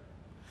them.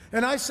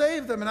 And I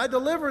saved them, and I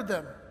delivered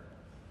them.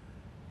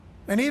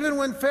 And even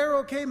when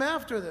Pharaoh came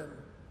after them,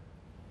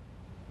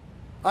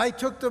 I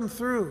took them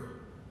through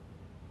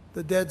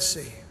the Dead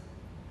Sea.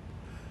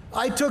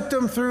 I took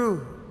them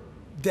through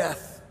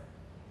death.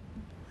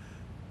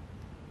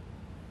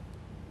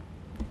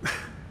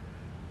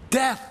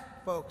 Death,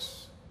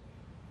 folks.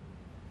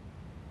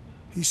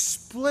 He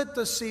split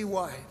the sea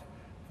wide,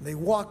 and they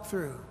walked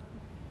through.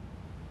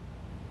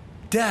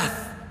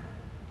 Death,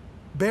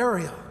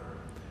 burial,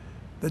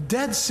 the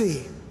Dead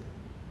Sea.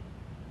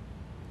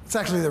 It's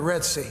actually the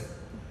Red Sea,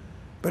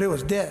 but it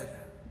was dead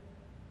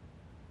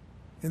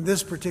in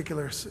this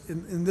particular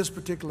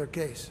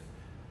case,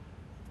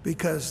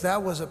 because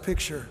that was a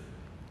picture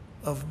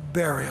of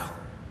burial.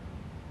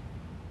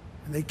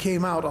 And they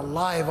came out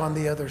alive on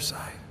the other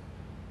side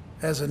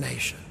as a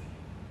nation.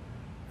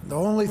 And the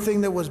only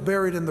thing that was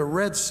buried in the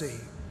Red Sea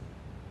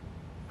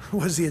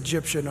was the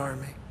Egyptian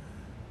army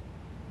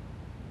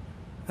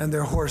and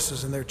their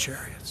horses and their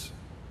chariots.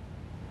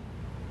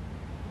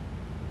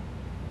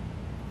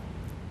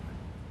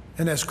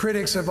 And as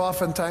critics have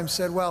oftentimes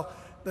said, well,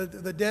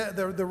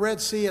 the Red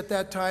Sea at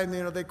that time,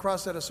 they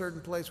crossed at a certain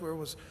place where it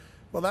was,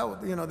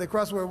 they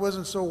crossed where it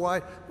wasn't so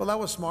wide. Well, that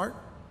was smart.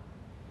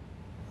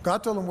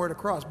 God told them where to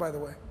cross, by the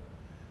way.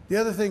 The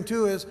other thing,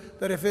 too, is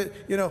that if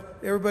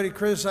everybody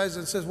criticizes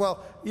and says,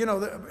 well,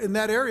 in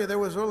that area there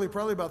was only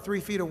probably about 3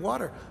 feet of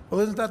water.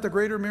 Well, isn't that the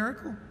greater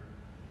miracle?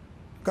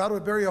 God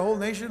would bury a whole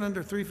nation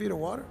under 3 feet of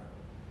water?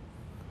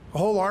 A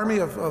whole army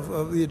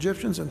of the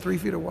Egyptians in 3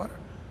 feet of water?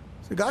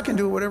 So God can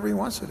do whatever he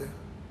wants to do.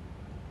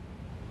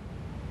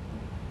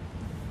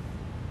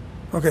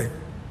 Okay.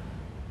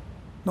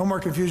 No more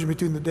confusion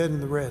between the dead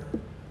and the red.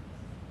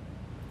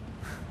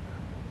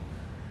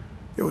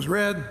 It was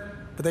red,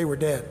 but they were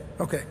dead.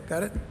 Okay,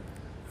 got it?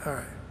 All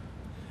right.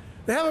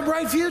 They have a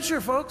bright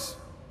future, folks.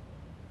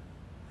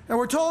 And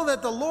we're told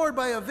that the Lord,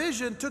 by a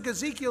vision, took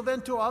Ezekiel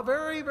then to a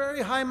very,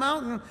 very high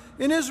mountain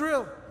in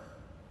Israel.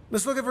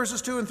 Let's look at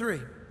verses 2 and 3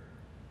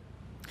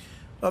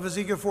 of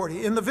Ezekiel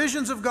 40. In the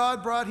visions of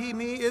God brought he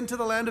me into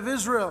the land of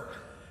Israel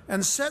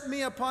and set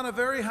me upon a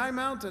very high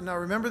mountain. Now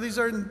remember, these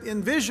are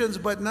in visions,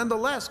 but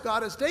nonetheless,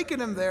 God has taken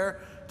him there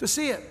to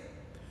see it.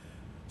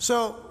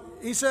 So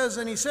he says,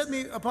 and he set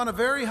me upon a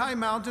very high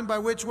mountain, by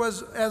which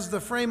was as the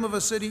frame of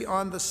a city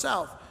on the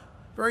south.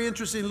 Very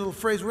interesting little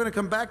phrase. We're going to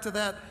come back to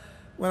that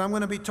when I'm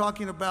going to be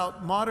talking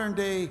about modern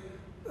day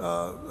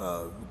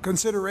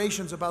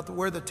considerations about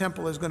where the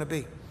temple is going to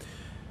be.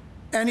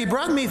 And he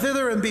brought me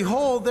thither, and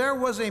behold, there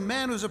was a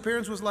man whose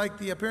appearance was like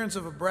the appearance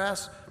of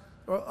brass,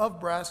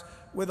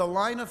 with a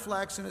line of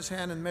flax in his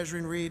hand and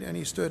measuring reed, and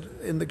he stood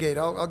in the gate.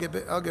 I'll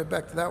get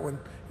back to that one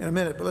in a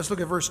minute, but let's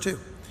look at verse 2.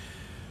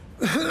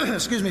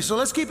 Excuse me. So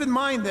let's keep in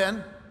mind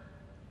then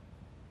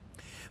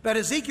that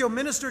Ezekiel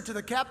ministered to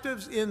the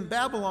captives in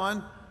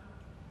Babylon.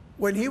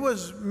 When he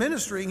was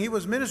ministering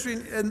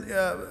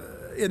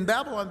in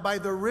Babylon by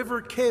the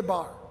river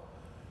Kebar.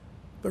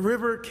 The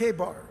river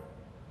Kebar.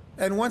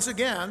 And once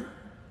again,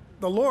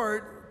 the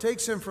Lord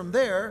takes him from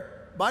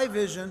there by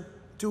vision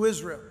to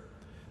Israel.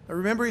 Now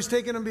remember, he's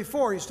taken him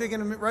before. He's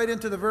taken him right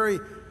into the very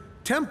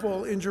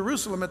temple in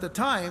Jerusalem at the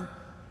time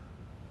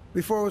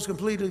before it was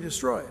completely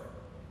destroyed.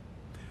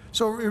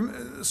 So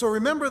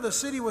remember, the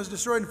city was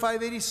destroyed in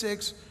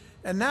 586,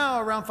 and now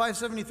around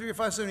 573 or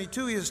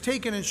 572, he has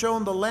taken and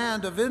shown the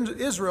land of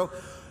Israel.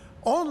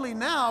 Only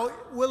now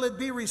will it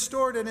be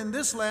restored, and in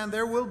this land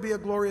there will be a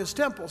glorious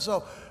temple.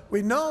 So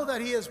we know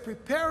that he is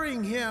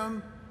preparing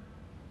him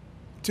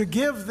to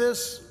give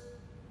this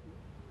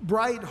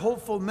bright,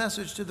 hopeful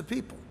message to the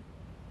people.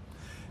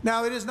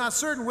 Now, it is not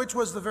certain which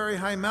was the very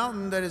high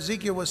mountain that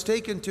Ezekiel was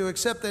taken to,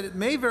 except that it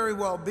may very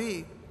well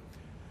be,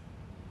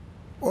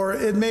 or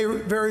it may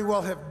very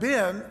well have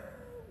been,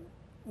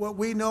 what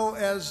we know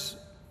as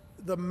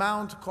the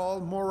mount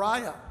called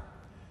Moriah.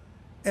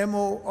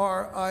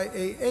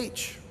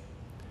 M-O-R-I-A-H.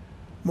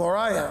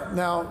 Moriah.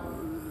 Now,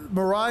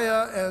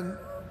 Moriah and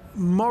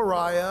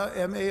Moriah,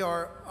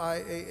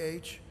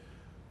 M-A-R-I-A-H,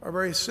 are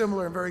very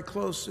similar and very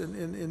close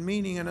in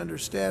meaning and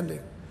understanding.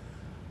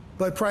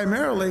 But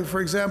primarily,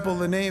 for example,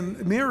 the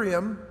name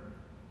Miriam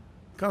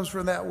comes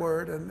from that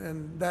word,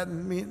 and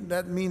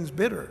that means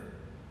bitter,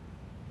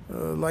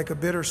 like a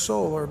bitter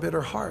soul or a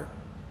bitter heart.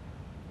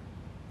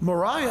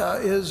 Moriah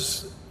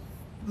is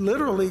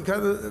literally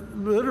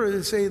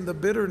saying the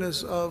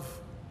bitterness of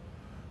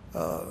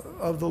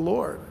the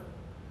Lord.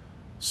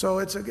 So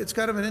it's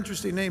kind of an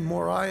interesting name,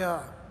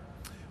 Moriah.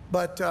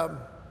 But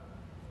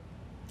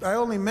I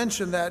only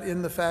mention that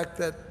in the fact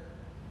that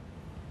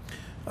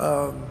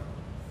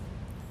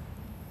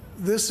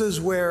this is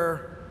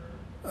where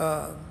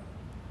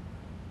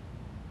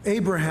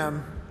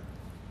Abraham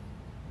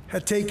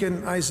had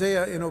taken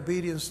Isaiah in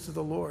obedience to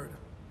the Lord.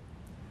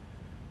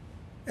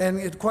 And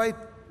it quite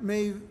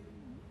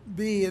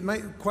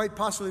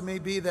possibly may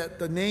be that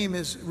the name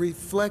is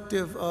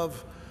reflective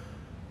of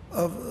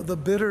the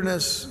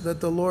bitterness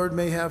that the Lord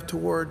may have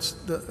toward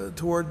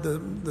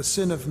the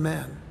sin of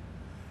man,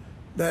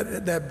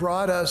 that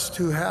brought us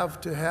to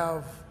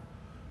have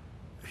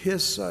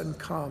his son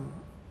come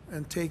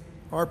and take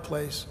our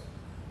place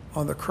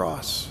on the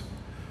cross.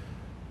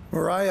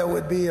 Moriah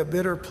would be a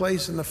bitter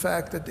place in the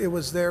fact that it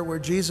was there where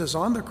Jesus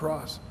on the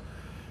cross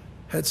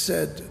had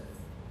said,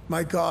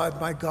 my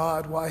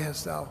God, why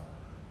hast thou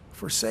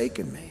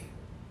forsaken me?"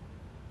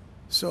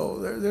 So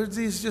there's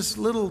these just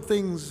little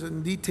things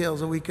and details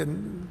that we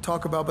can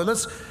talk about. But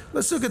let's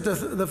look at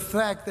the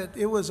fact that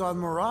it was on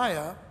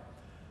Moriah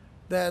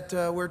that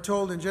we're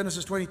told in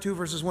Genesis 22,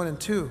 verses 1 and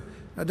 2.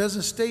 Now, it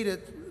doesn't state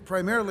it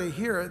primarily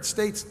here. It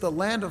states the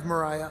land of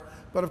Moriah,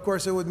 but of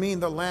course it would mean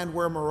the land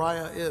where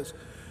Moriah is.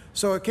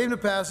 So it came to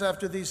pass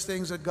after these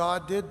things that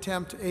God did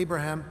tempt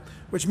Abraham,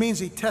 which means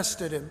he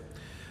tested him.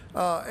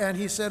 And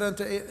he said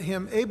unto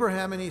him,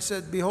 Abraham, and he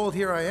said, Behold,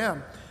 here I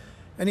am.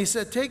 And he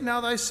said, Take now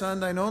thy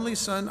son, thine only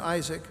son,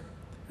 Isaac.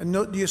 And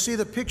do you see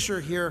the picture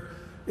here?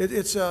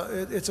 It's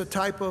a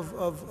type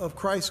of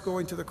Christ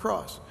going to the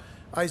cross.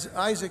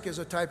 Isaac is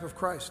a type of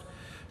Christ.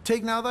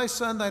 Take now thy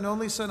son, thine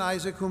only son,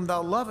 Isaac, whom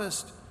thou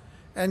lovest,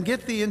 and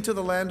get thee into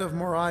the land of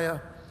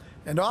Moriah,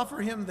 and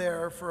offer him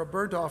there for a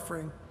burnt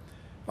offering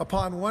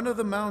upon one of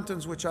the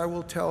mountains which I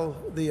will tell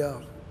thee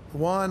of.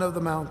 One of the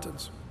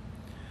mountains.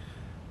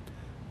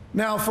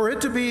 Now, for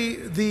it to be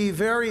the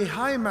very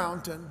high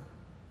mountain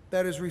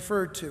that is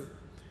referred to,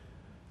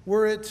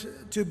 were it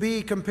to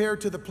be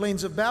compared to the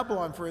plains of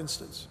Babylon, for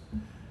instance,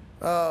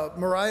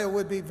 Moriah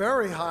would be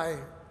very high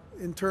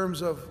in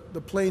terms of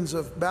the plains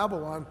of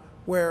Babylon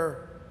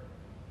where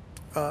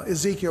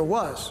Ezekiel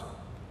was.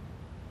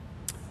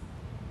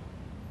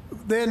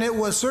 Then it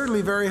was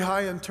certainly very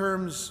high in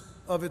terms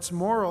of its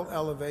moral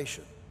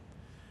elevation.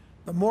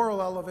 The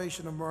moral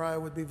elevation of Moriah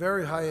would be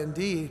very high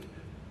indeed.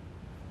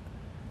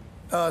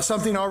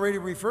 Something already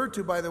referred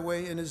to, by the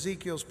way, in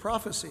Ezekiel's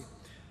prophecy.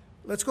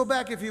 Let's go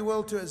back, if you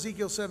will, to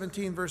Ezekiel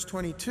 17, verse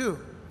 22.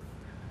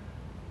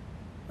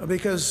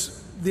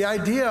 Because the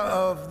idea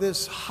of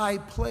this high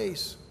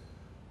place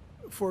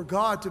for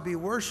God to be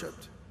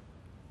worshiped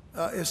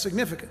is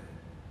significant.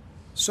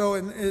 So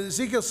in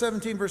Ezekiel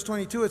 17, verse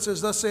 22, it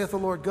says, Thus saith the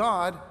Lord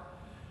God.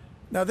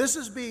 Now this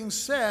is being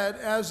said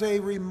as a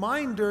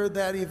reminder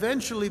that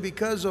eventually,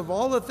 because of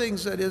all the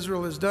things that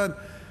Israel has done,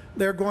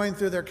 they're going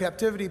through their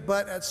captivity,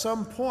 but at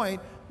some point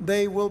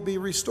they will be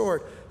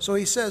restored. So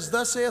he says,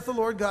 Thus saith the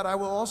Lord God, I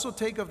will also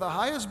take of the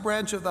highest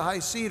branch of the high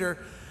cedar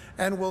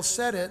and will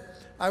set it.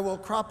 I will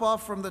crop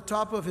off from the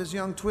top of his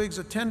young twigs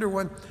a tender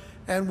one,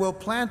 and will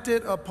plant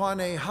it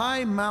upon a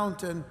high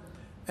mountain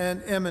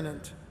and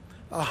eminent.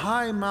 A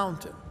high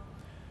mountain.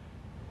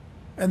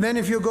 And then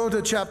if you go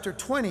to chapter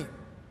 20,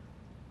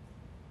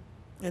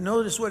 and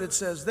notice what it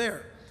says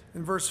there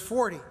in verse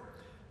 40.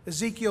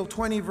 Ezekiel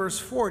 20, verse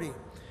 40.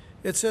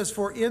 It says,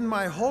 For in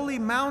my holy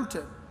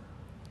mountain,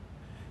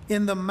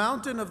 in the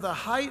mountain of the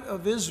height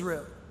of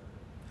Israel,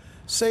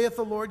 saith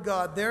the Lord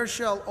God, there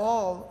shall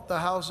all the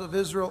house of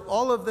Israel,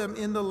 all of them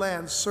in the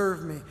land,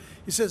 serve me.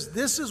 He says,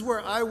 this is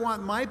where I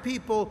want my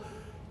people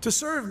to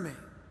serve me.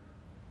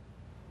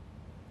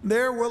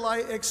 There will I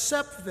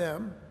accept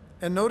them,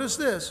 and notice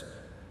this,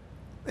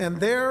 and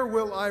there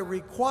will I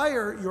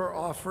require your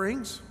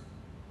offerings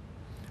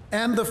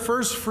and the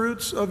first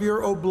fruits of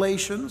your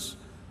oblations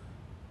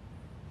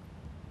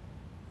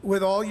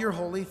with all your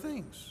holy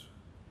things.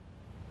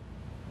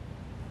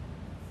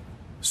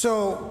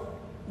 So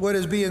what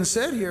is being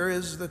said here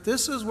is that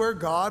this is where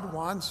God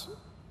wants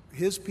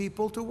his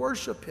people to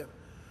worship him,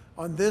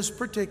 on this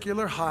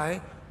particular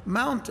high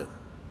mountain.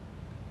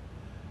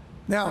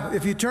 Now,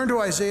 if you turn to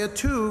Isaiah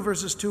 2,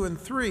 verses 2 and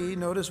 3,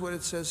 notice what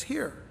it says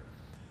here.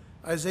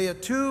 Isaiah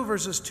 2,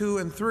 verses 2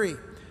 and 3.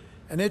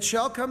 And it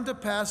shall come to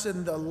pass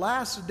in the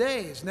last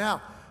days.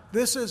 Now,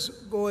 this is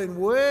going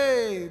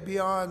way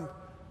beyond,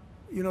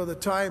 the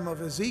time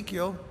of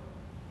Ezekiel.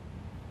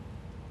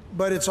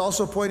 But it's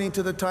also pointing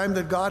to the time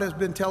that God has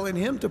been telling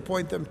him to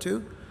point them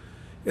to.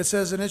 It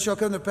says, And it shall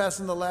come to pass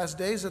in the last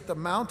days that the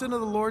mountain of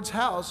the Lord's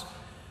house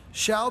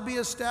shall be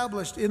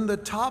established in the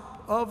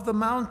top of the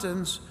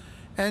mountains,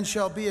 and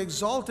shall be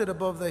exalted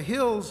above the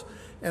hills,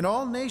 and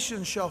all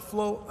nations shall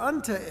flow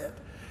unto it.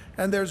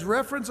 And there's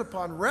reference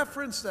upon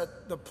reference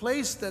that the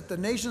place that the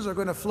nations are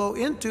going to flow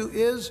into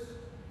is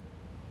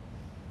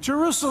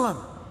Jerusalem.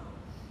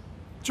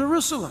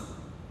 Jerusalem.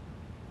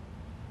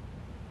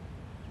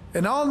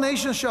 And all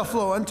nations shall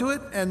flow unto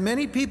it, and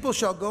many people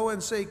shall go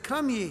and say,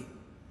 Come ye,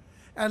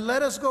 and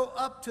let us go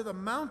up to the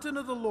mountain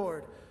of the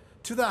Lord,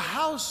 to the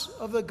house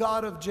of the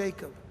God of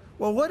Jacob.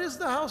 Well, what is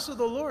the house of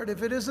the Lord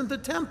if it isn't the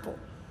temple?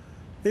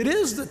 It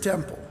is the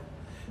temple.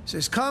 He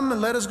says, come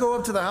and let us go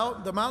up to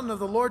the mountain of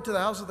the Lord, to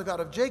the house of the God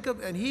of Jacob,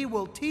 and he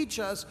will teach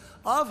us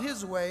of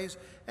his ways,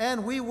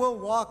 and we will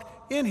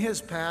walk in his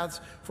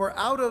paths. For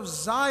out of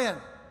Zion,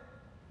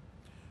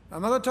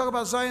 I'm not going to talk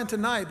about Zion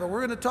tonight, but we're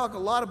going to talk a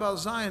lot about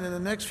Zion in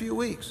the next few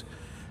weeks.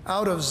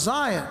 Out of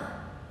Zion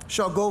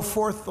shall go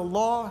forth the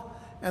law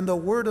and the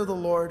word of the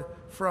Lord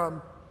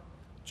from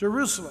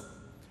Jerusalem.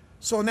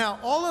 So now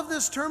all of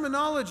this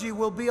terminology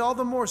will be all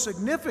the more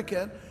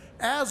significant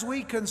as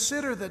we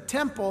consider the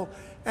temple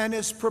and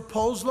its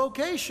proposed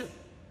location.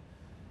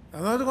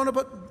 I'm not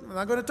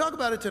going to talk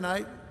about it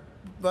tonight,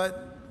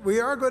 but we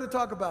are going to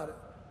talk about it,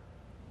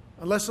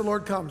 unless the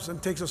Lord comes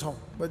and takes us home.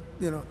 But,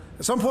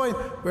 at some point,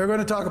 we're going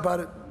to talk about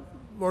it,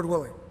 Lord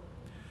willing.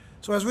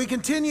 So as we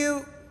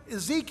continue,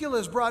 Ezekiel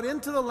is brought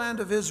into the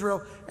land of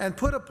Israel and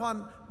put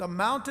upon the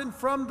mountain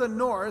from the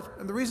north.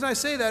 And the reason I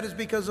say that is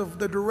because of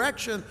the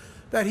direction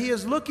that he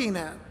is looking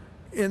at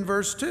in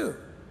verse 2.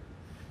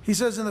 He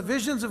says, and the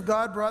visions of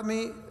God brought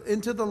me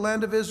into the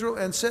land of Israel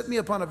and set me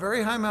upon a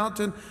very high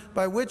mountain,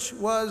 by which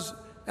was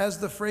as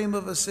the frame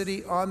of a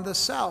city on the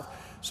south.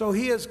 So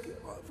he is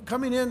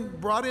coming in,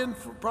 brought in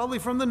probably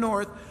from the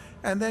north,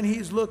 and then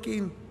he's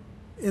looking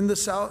in the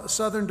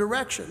southern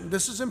direction.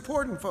 This is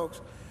important,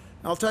 folks.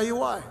 I'll tell you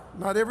why.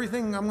 Not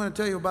everything I'm going to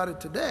tell you about it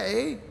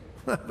today,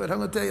 but I'm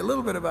going to tell you a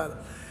little bit about it.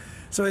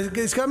 So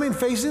he's coming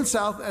facing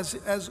south,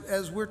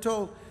 as we're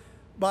told,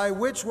 by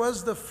which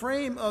was the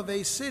frame of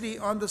a city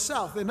on the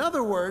south. In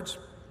other words,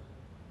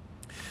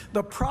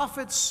 the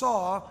prophet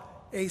saw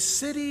a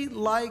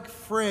city-like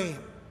frame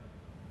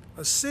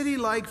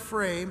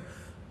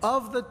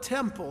of the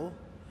temple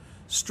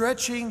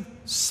stretching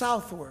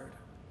southward.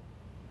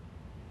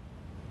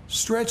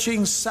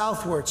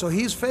 So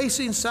he's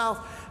facing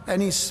south,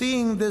 and he's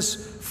seeing this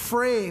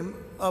frame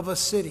of a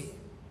city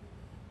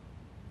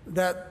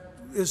that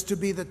is to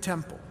be the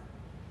temple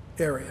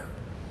area.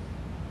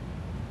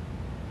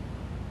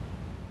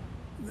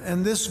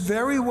 And this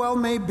very well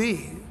may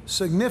be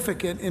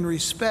significant in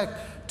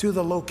respect to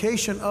the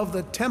location of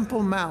the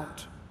Temple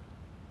Mount,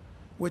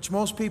 which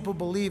most people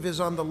believe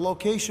is on the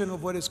location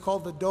of what is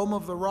called the Dome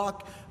of the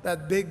Rock,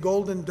 that big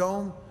golden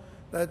dome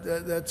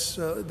that's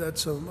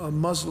a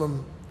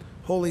Muslim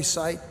holy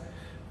site,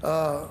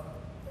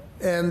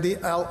 and the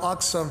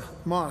Al-Aqsa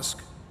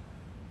Mosque.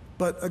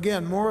 But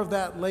again, more of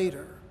that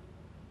later,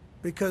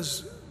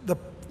 because the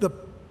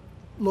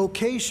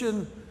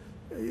location,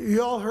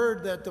 you all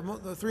heard that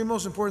the three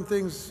most important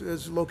things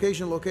is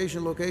location,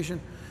 location,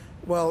 location.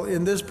 Well,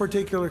 in this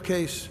particular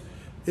case,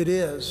 it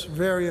is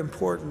very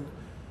important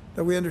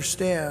that we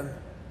understand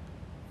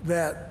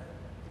that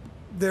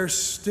there's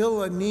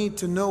still a need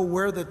to know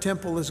where the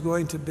temple is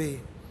going to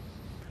be.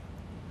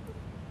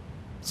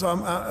 So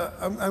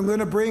I'm going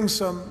to bring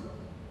some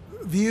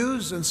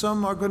views, and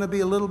some are going to be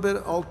a little bit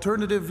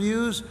alternative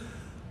views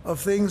of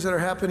things that are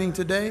happening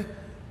today,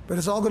 but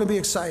it's all going to be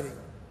exciting,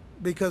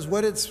 because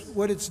what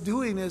it's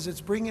doing is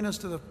it's bringing us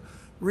to the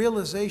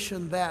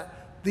realization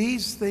that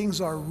these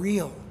things are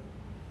real.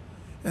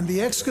 And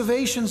the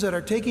excavations that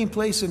are taking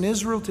place in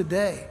Israel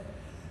today,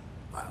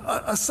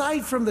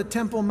 aside from the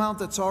Temple Mount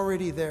that's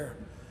already there,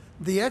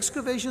 the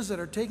excavations that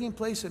are taking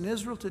place in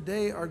Israel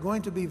today are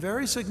going to be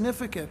very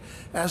significant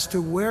as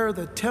to where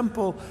the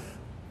temple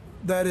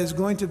that is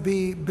going to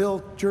be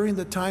built during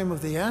the time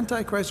of the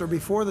Antichrist or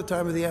before the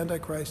time of the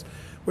Antichrist,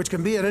 which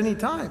can be at any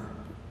time.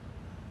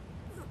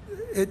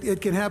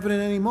 It can happen at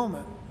any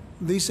moment.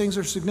 These things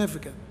are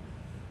significant.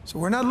 So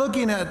we're not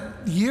looking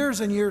at years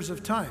and years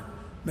of time.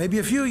 Maybe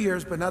a few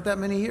years, but not that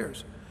many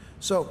years.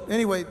 So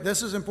anyway,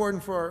 this is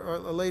important for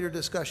a later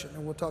discussion,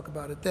 and we'll talk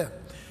about it then.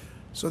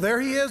 So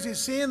there he is. He's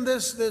seeing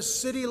this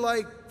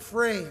city-like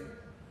frame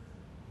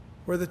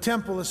where the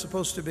temple is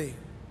supposed to be.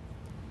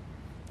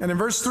 And in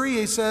verse 3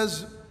 he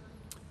says,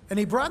 and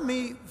he brought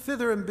me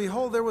thither, and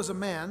behold, there was a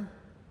man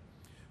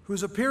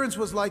whose appearance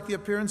was like the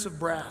appearance of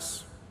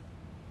brass.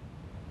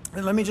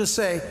 And let me just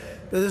say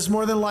that this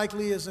more than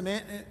likely is an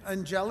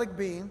angelic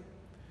being.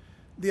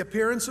 The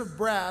appearance of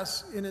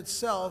brass in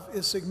itself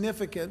is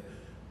significant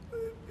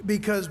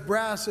because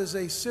brass is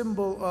a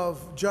symbol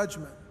of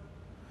judgment.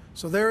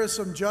 So there is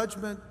some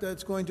judgment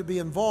that's going to be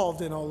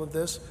involved in all of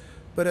this.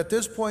 But at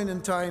this point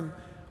in time,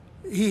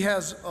 he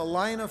has a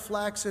line of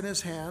flax in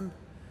his hand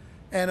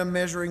and a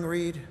measuring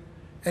reed,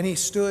 and he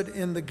stood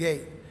in the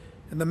gate.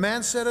 And the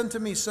man said unto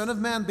me, Son of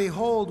man,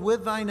 behold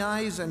with thine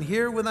eyes and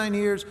hear with thine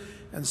ears,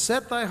 and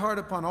set thy heart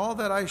upon all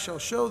that I shall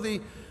show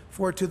thee,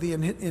 for to the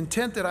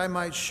intent that I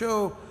might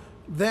show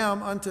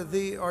them unto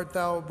thee art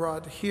thou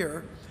brought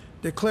here.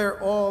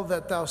 Declare all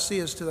that thou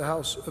seest to the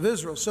house of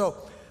Israel. So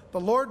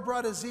the Lord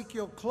brought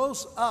Ezekiel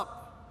close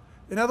up.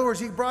 In other words,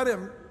 he brought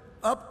him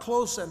up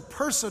close and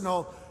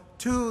personal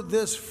to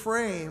this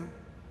frame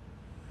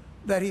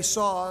that he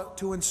saw,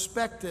 to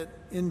inspect it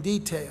in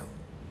detail.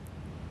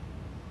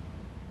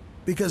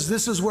 Because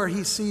this is where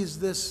he sees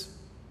this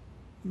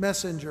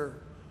messenger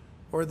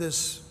or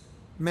this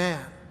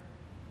man.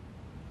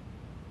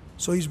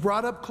 So he's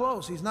brought up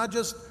close. He's not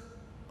just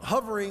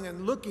hovering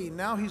and looking.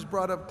 Now he's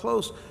brought up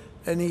close,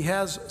 and he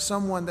has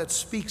someone that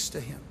speaks to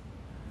him.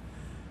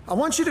 I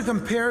want you to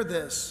compare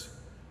this,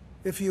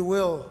 if you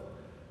will,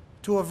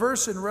 to a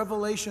verse in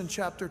Revelation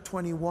chapter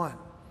 21.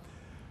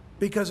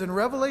 Because in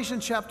Revelation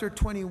chapter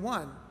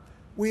 21,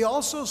 we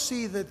also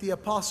see that the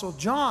Apostle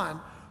John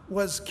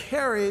was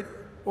carried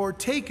or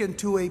taken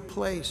to a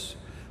place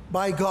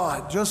by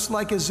God, just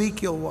like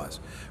Ezekiel was.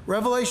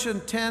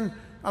 Revelation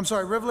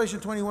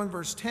 21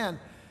 verse 10,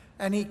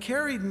 and he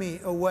carried me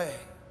away.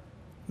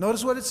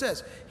 Notice what it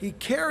says. He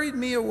carried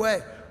me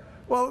away.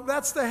 Well,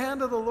 that's the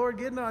hand of the Lord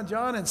getting on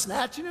John and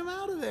snatching him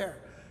out of there.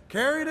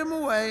 Carried him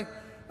away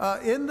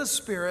in the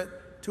Spirit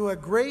to a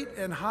great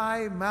and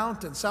high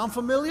mountain. Sound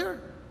familiar?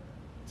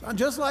 Sound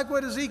just like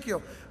what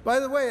Ezekiel. By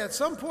the way, at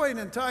some point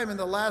in time in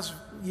the last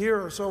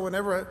year or so,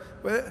 whenever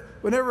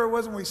it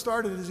was when we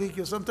started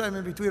Ezekiel, sometime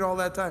in between all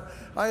that time,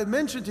 I had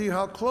mentioned to you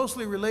how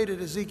closely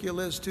related Ezekiel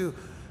is to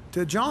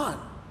John.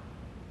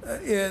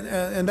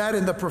 And that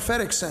in the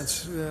prophetic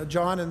sense,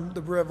 John in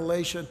the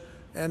Revelation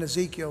and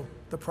Ezekiel,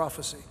 the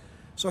prophecy.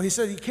 So he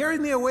said, he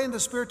carried me away in the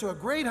Spirit to a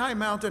great high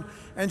mountain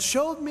and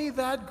showed me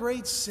that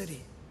great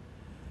city,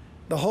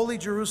 the holy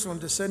Jerusalem,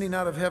 descending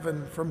out of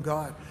heaven from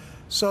God.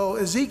 So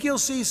Ezekiel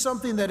sees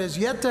something that is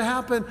yet to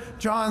happen.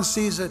 John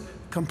sees it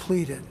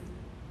completed.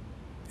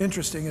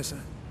 Interesting, isn't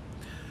it?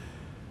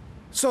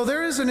 So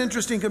there is an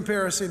interesting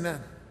comparison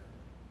then.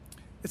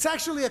 It's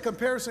actually a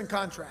comparison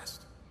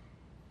contrast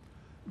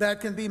that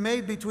can be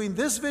made between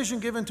this vision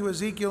given to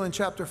Ezekiel in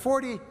chapter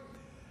 40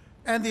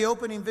 and the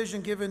opening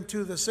vision given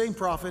to the same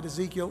prophet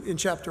Ezekiel in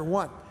chapter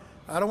 1.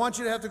 I don't want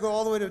you to have to go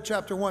all the way to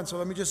chapter 1, so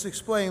let me just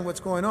explain what's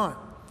going on.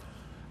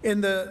 In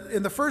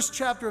the first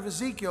chapter of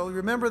Ezekiel,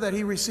 remember that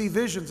he received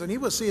visions, and he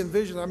was seeing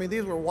visions. I mean,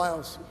 these were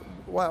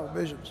wild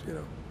visions, you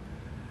know.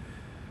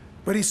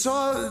 But he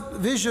saw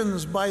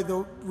visions by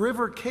the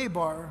river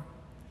Chebar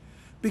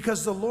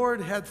because the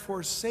Lord had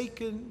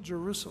forsaken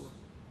Jerusalem.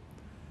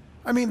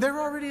 I mean, they're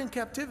already in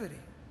captivity.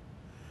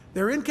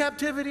 They're in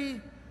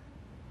captivity,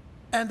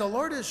 and the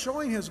Lord is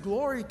showing his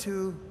glory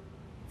to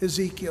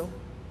Ezekiel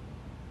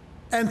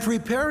and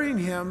preparing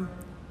him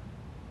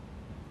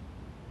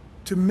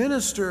to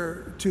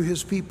minister to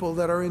his people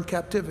that are in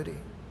captivity.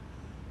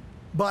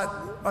 But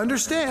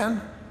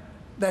understand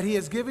that he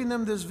is giving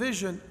them this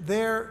vision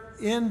there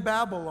in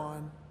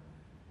Babylon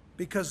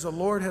because the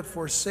Lord had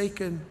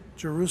forsaken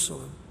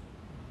Jerusalem.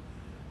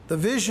 The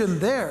vision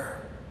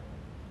there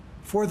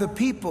for the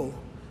people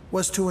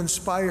was to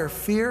inspire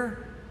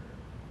fear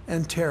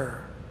and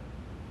terror.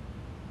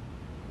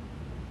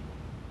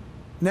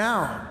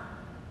 Now,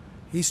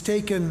 he's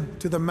taken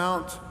to the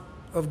mount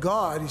of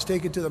God. He's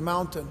taken to the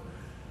mountain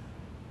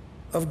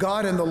of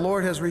God, and the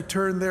Lord has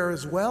returned there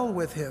as well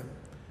with him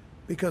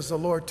because the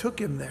Lord took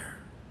him there.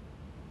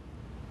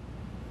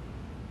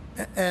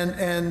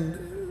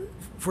 And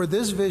for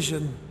this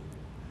vision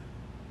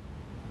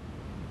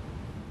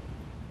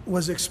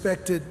was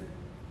expected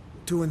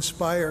to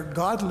inspire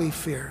godly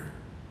fear,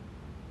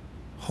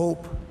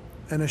 hope,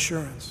 and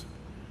assurance.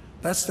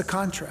 That's the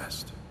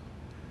contrast.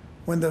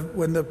 When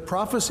the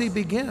prophecy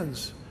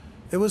begins,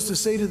 it was to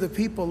say to the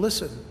people,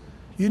 listen,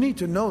 you need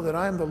to know that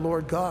I am the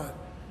Lord God.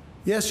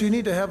 Yes, you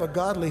need to have a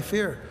godly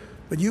fear,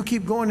 but you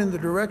keep going in the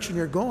direction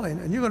you're going,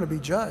 and you're going to be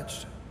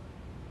judged.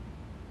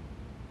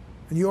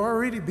 And you're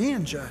already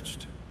being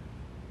judged.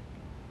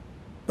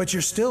 But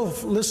you're still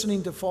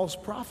listening to false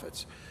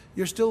prophets.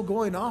 You're still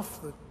going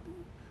off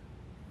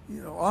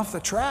the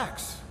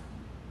tracks.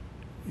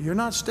 You're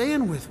not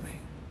staying with me.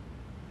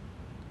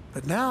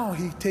 But now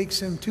he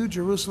takes him to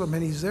Jerusalem,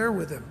 and he's there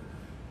with him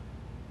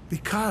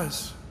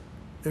because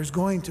there's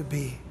going to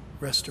be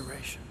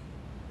restoration.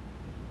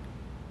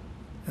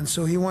 And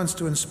so he wants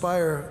to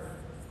inspire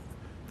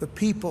the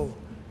people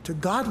to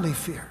godly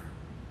fear,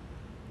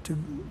 to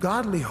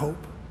godly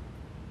hope,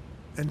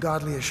 and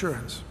godly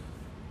assurance.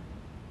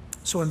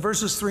 So in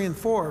verses 3 and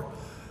 4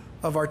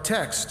 of our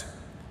text,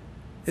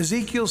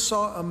 Ezekiel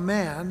saw a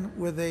man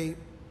with a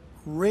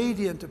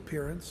radiant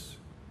appearance,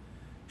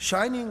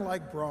 shining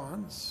like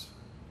bronze.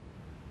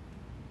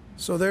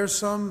 So there's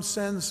some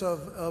sense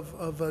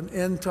of an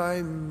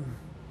end-time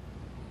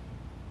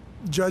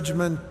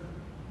judgment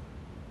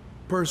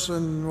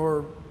person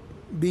or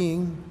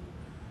being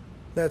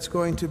that's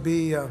going to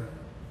be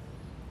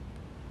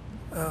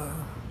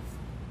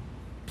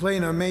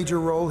playing a major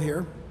role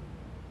here.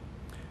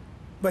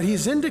 But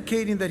he's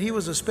indicating that he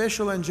was a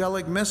special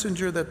angelic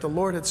messenger that the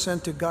Lord had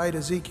sent to guide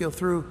Ezekiel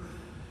through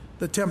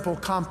the temple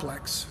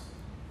complex.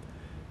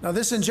 Now,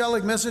 this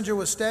angelic messenger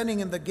was standing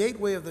in the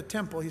gateway of the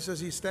temple. He says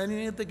he's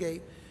standing at the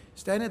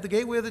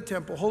gateway of the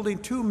temple, holding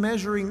two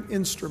measuring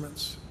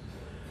instruments.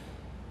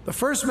 The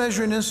first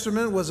measuring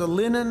instrument was a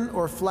linen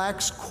or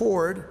flax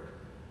cord,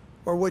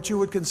 or what you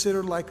would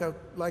consider like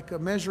a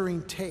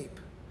measuring tape.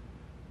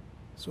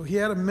 So he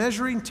had a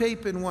measuring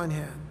tape in one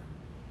hand,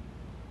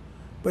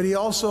 but he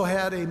also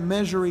had a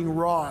measuring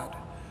rod.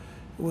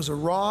 It was a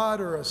rod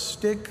or a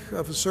stick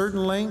of a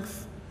certain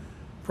length,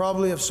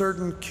 probably of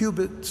certain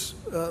cubits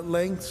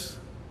lengths,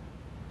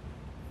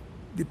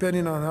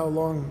 depending on how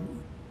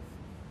long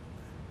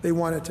they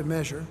wanted to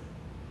measure.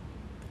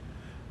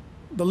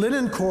 The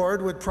linen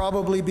cord would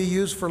probably be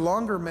used for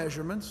longer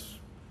measurements,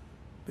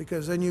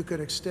 because then you could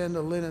extend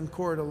a linen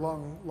cord a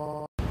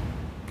long.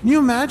 Can you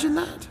imagine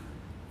that?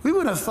 We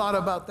wouldn't have thought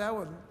about that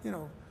one,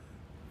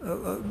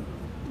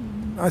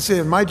 I say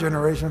in my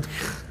generation,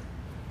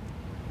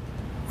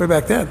 way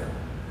back then.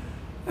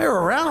 They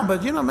were around,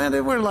 but man, they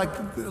weren't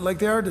like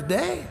they are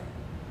today.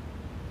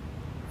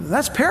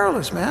 That's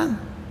perilous, man.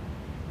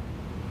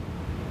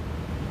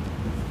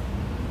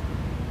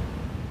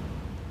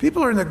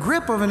 People are in the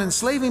grip of an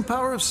enslaving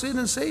power of sin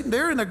and Satan.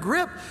 They're in the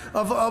grip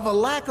of a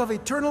lack of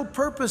eternal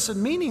purpose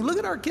and meaning. Look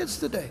at our kids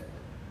today.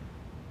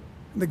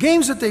 The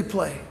games that they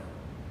play.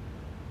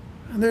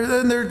 And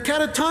they're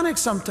catatonic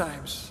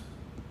sometimes.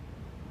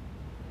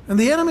 And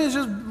the enemy is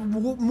just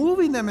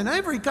moving them in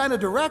every kind of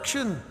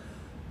direction,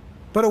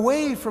 but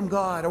away from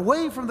God,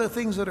 away from the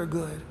things that are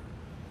good,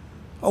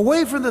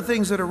 away from the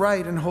things that are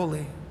right and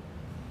holy.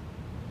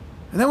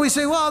 And then we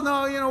say, well,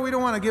 no, we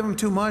don't want to give them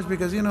too much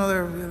because,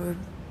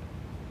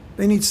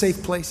 they need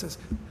safe places.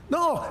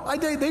 No,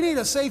 they need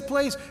a safe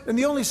place, and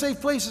the only safe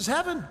place is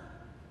heaven.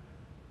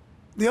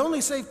 The only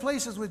safe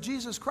place is with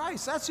Jesus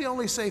Christ. That's the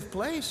only safe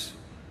place.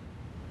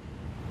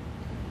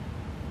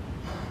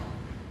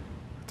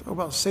 Talk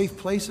about safe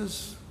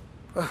places.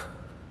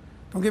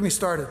 Don't get me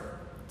started.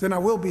 Then I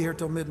will be here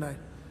till midnight.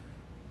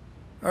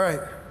 All right.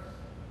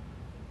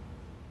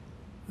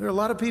 There are a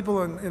lot of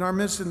people in our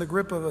midst in the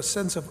grip of a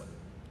sense of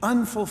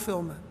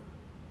unfulfillment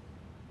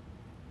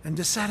and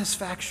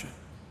dissatisfaction.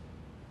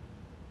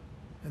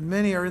 And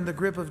many are in the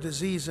grip of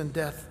disease and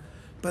death.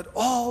 But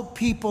all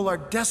people are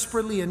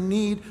desperately in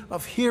need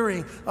of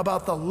hearing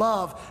about the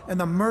love and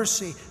the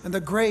mercy and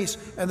the grace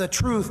and the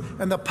truth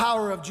and the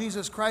power of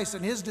Jesus Christ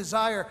and His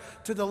desire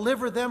to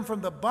deliver them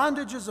from the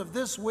bondages of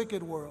this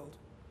wicked world.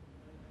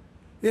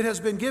 It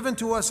has been given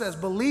to us as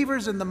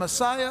believers in the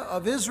Messiah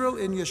of Israel,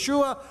 in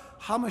Yeshua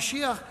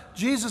HaMashiach,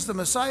 Jesus the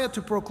Messiah,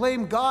 to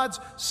proclaim God's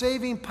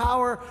saving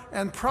power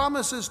and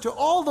promises to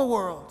all the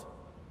world.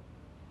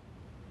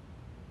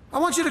 I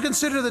want you to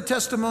consider the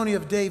testimony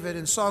of David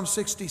in Psalm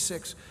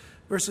 66,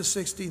 verses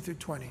 16 through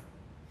 20.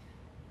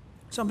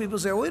 Some people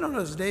say, well, we don't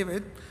know it's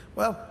David.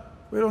 Well,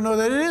 we don't know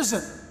that it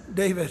isn't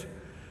David.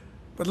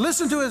 But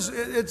listen to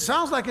it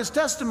sounds like his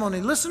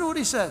testimony. Listen to what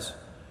he says.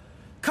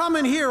 Come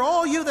and hear,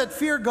 all you that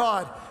fear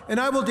God, and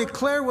I will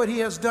declare what He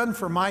has done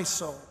for my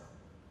soul.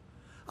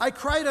 I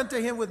cried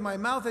unto Him with my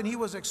mouth, and He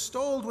was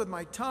extolled with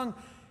my tongue.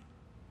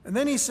 And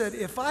then he said,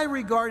 if I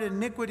regard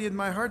iniquity in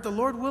my heart, the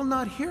Lord will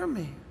not hear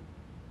me.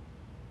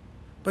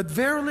 But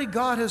verily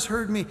God has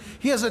heard me.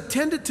 He has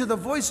attended to the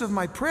voice of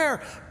my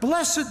prayer.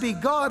 Blessed be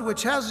God,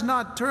 which has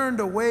not turned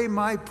away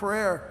my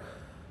prayer,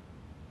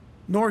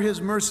 nor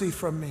His mercy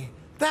from me.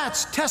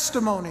 That's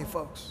testimony,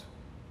 folks.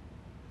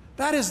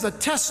 That is the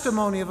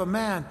testimony of a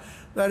man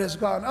that has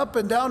gone up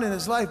and down in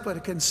his life, but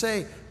it can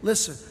say,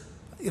 listen,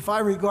 if I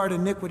regard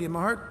iniquity in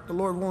my heart, the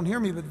Lord won't hear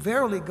me, but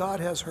verily God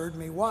has heard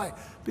me. Why?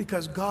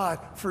 Because God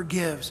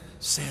forgives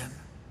sin.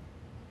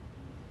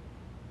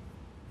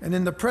 And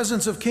in the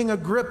presence of King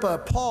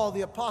Agrippa, Paul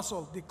the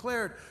apostle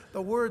declared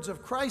the words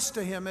of Christ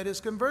to him at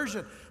his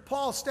conversion.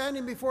 Paul,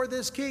 standing before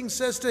this king,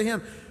 says to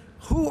him,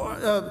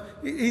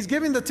 he's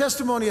giving the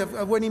testimony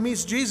of when he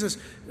meets Jesus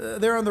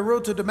there on the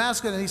road to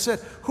Damascus, and he said,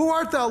 who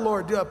art thou,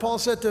 Lord? Paul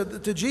said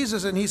to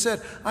Jesus, and he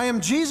said, I am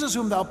Jesus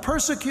whom thou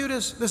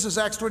persecutest. This is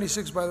Acts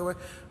 26, by the way,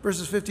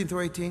 verses 15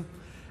 through 18.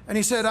 And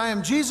he said, I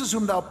am Jesus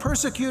whom thou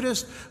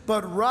persecutest,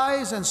 but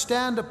rise and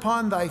stand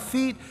upon thy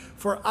feet,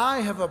 for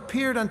I have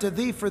appeared unto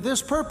thee for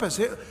this purpose.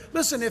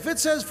 Listen, if it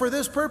says for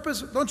this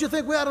purpose, don't you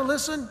think we ought to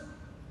listen?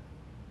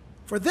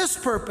 For this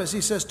purpose, he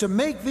says, to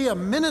make thee a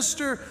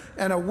minister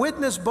and a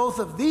witness both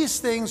of these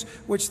things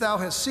which thou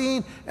hast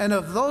seen, and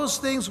of those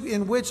things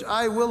in which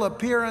I will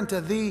appear unto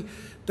thee,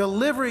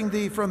 delivering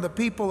thee from the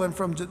people and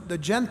from the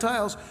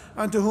Gentiles,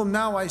 unto whom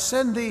now I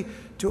send thee,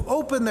 to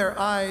open their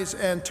eyes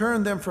and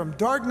turn them from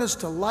darkness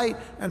to light,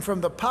 and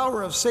from the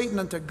power of Satan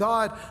unto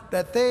God,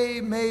 that they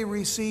may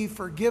receive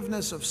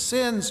forgiveness of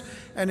sins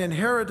and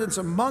inheritance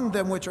among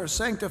them which are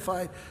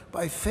sanctified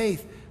by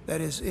faith that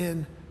is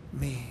in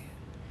me.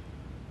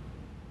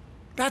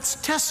 That's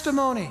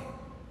testimony.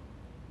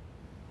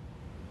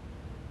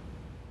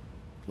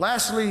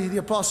 Lastly, the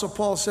Apostle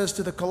Paul says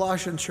to the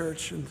Colossian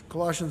church in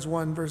Colossians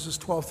 1, verses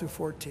 12 through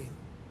 14,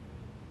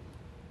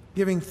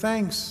 giving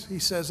thanks, he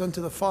says,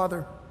 unto the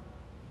Father,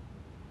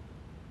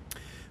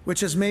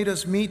 which has made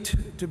us meet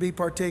to be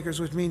partakers,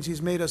 which means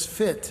He's made us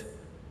fit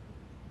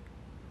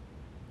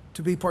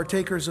to be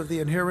partakers of the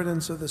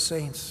inheritance of the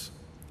saints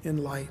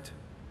in light,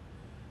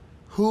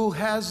 who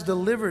has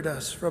delivered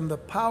us from the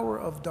power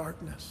of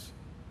darkness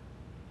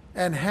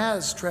and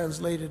has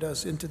translated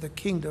us into the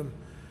kingdom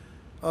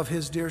of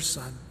His dear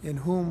Son, in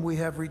whom we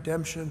have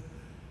redemption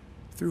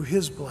through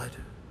His blood,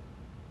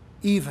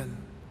 even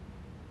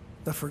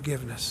the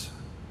forgiveness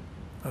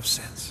of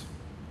sins.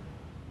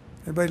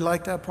 Anybody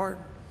like that part?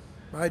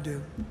 I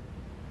do.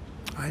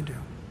 I do.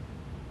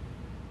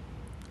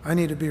 I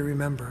need to be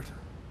remembered.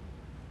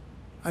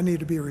 I need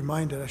to be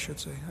reminded, I should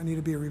say. I need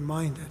to be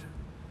reminded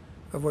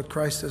of what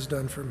Christ has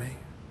done for me.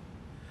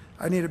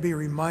 I need to be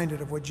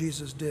reminded of what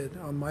Jesus did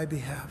on my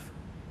behalf.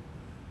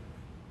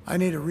 I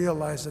need to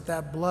realize that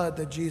that blood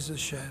that Jesus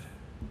shed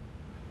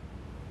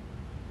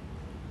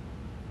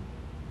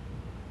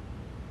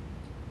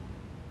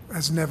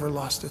has never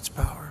lost its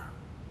power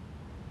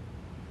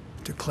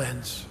to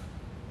cleanse,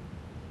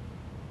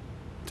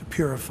 to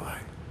purify,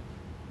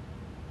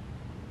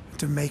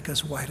 to make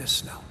us white as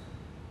snow.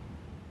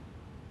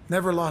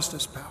 Never lost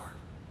its power.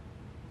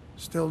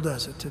 Still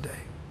does it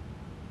today.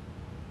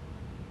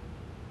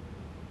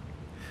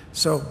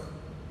 So,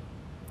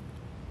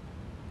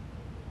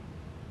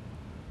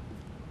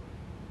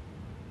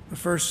 the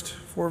first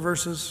 4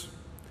 verses,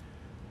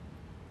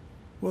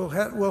 we'll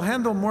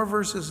handle more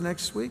verses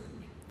next week.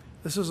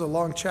 This is a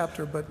long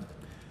chapter, but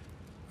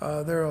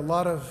there are a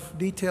lot of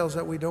details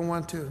that we don't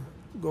want to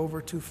go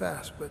over too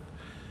fast. But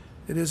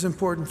it is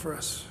important for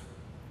us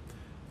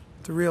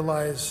to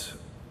realize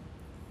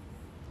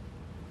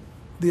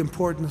the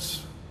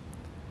importance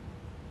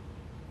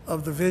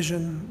of the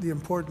vision, the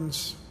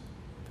importance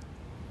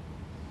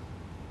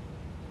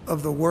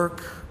of the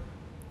work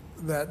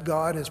that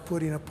God is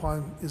putting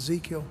upon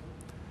Ezekiel,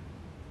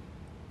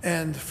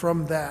 and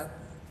from that,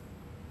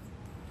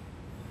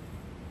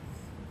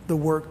 the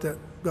work that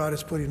God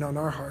is putting on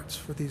our hearts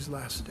for these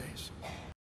last days.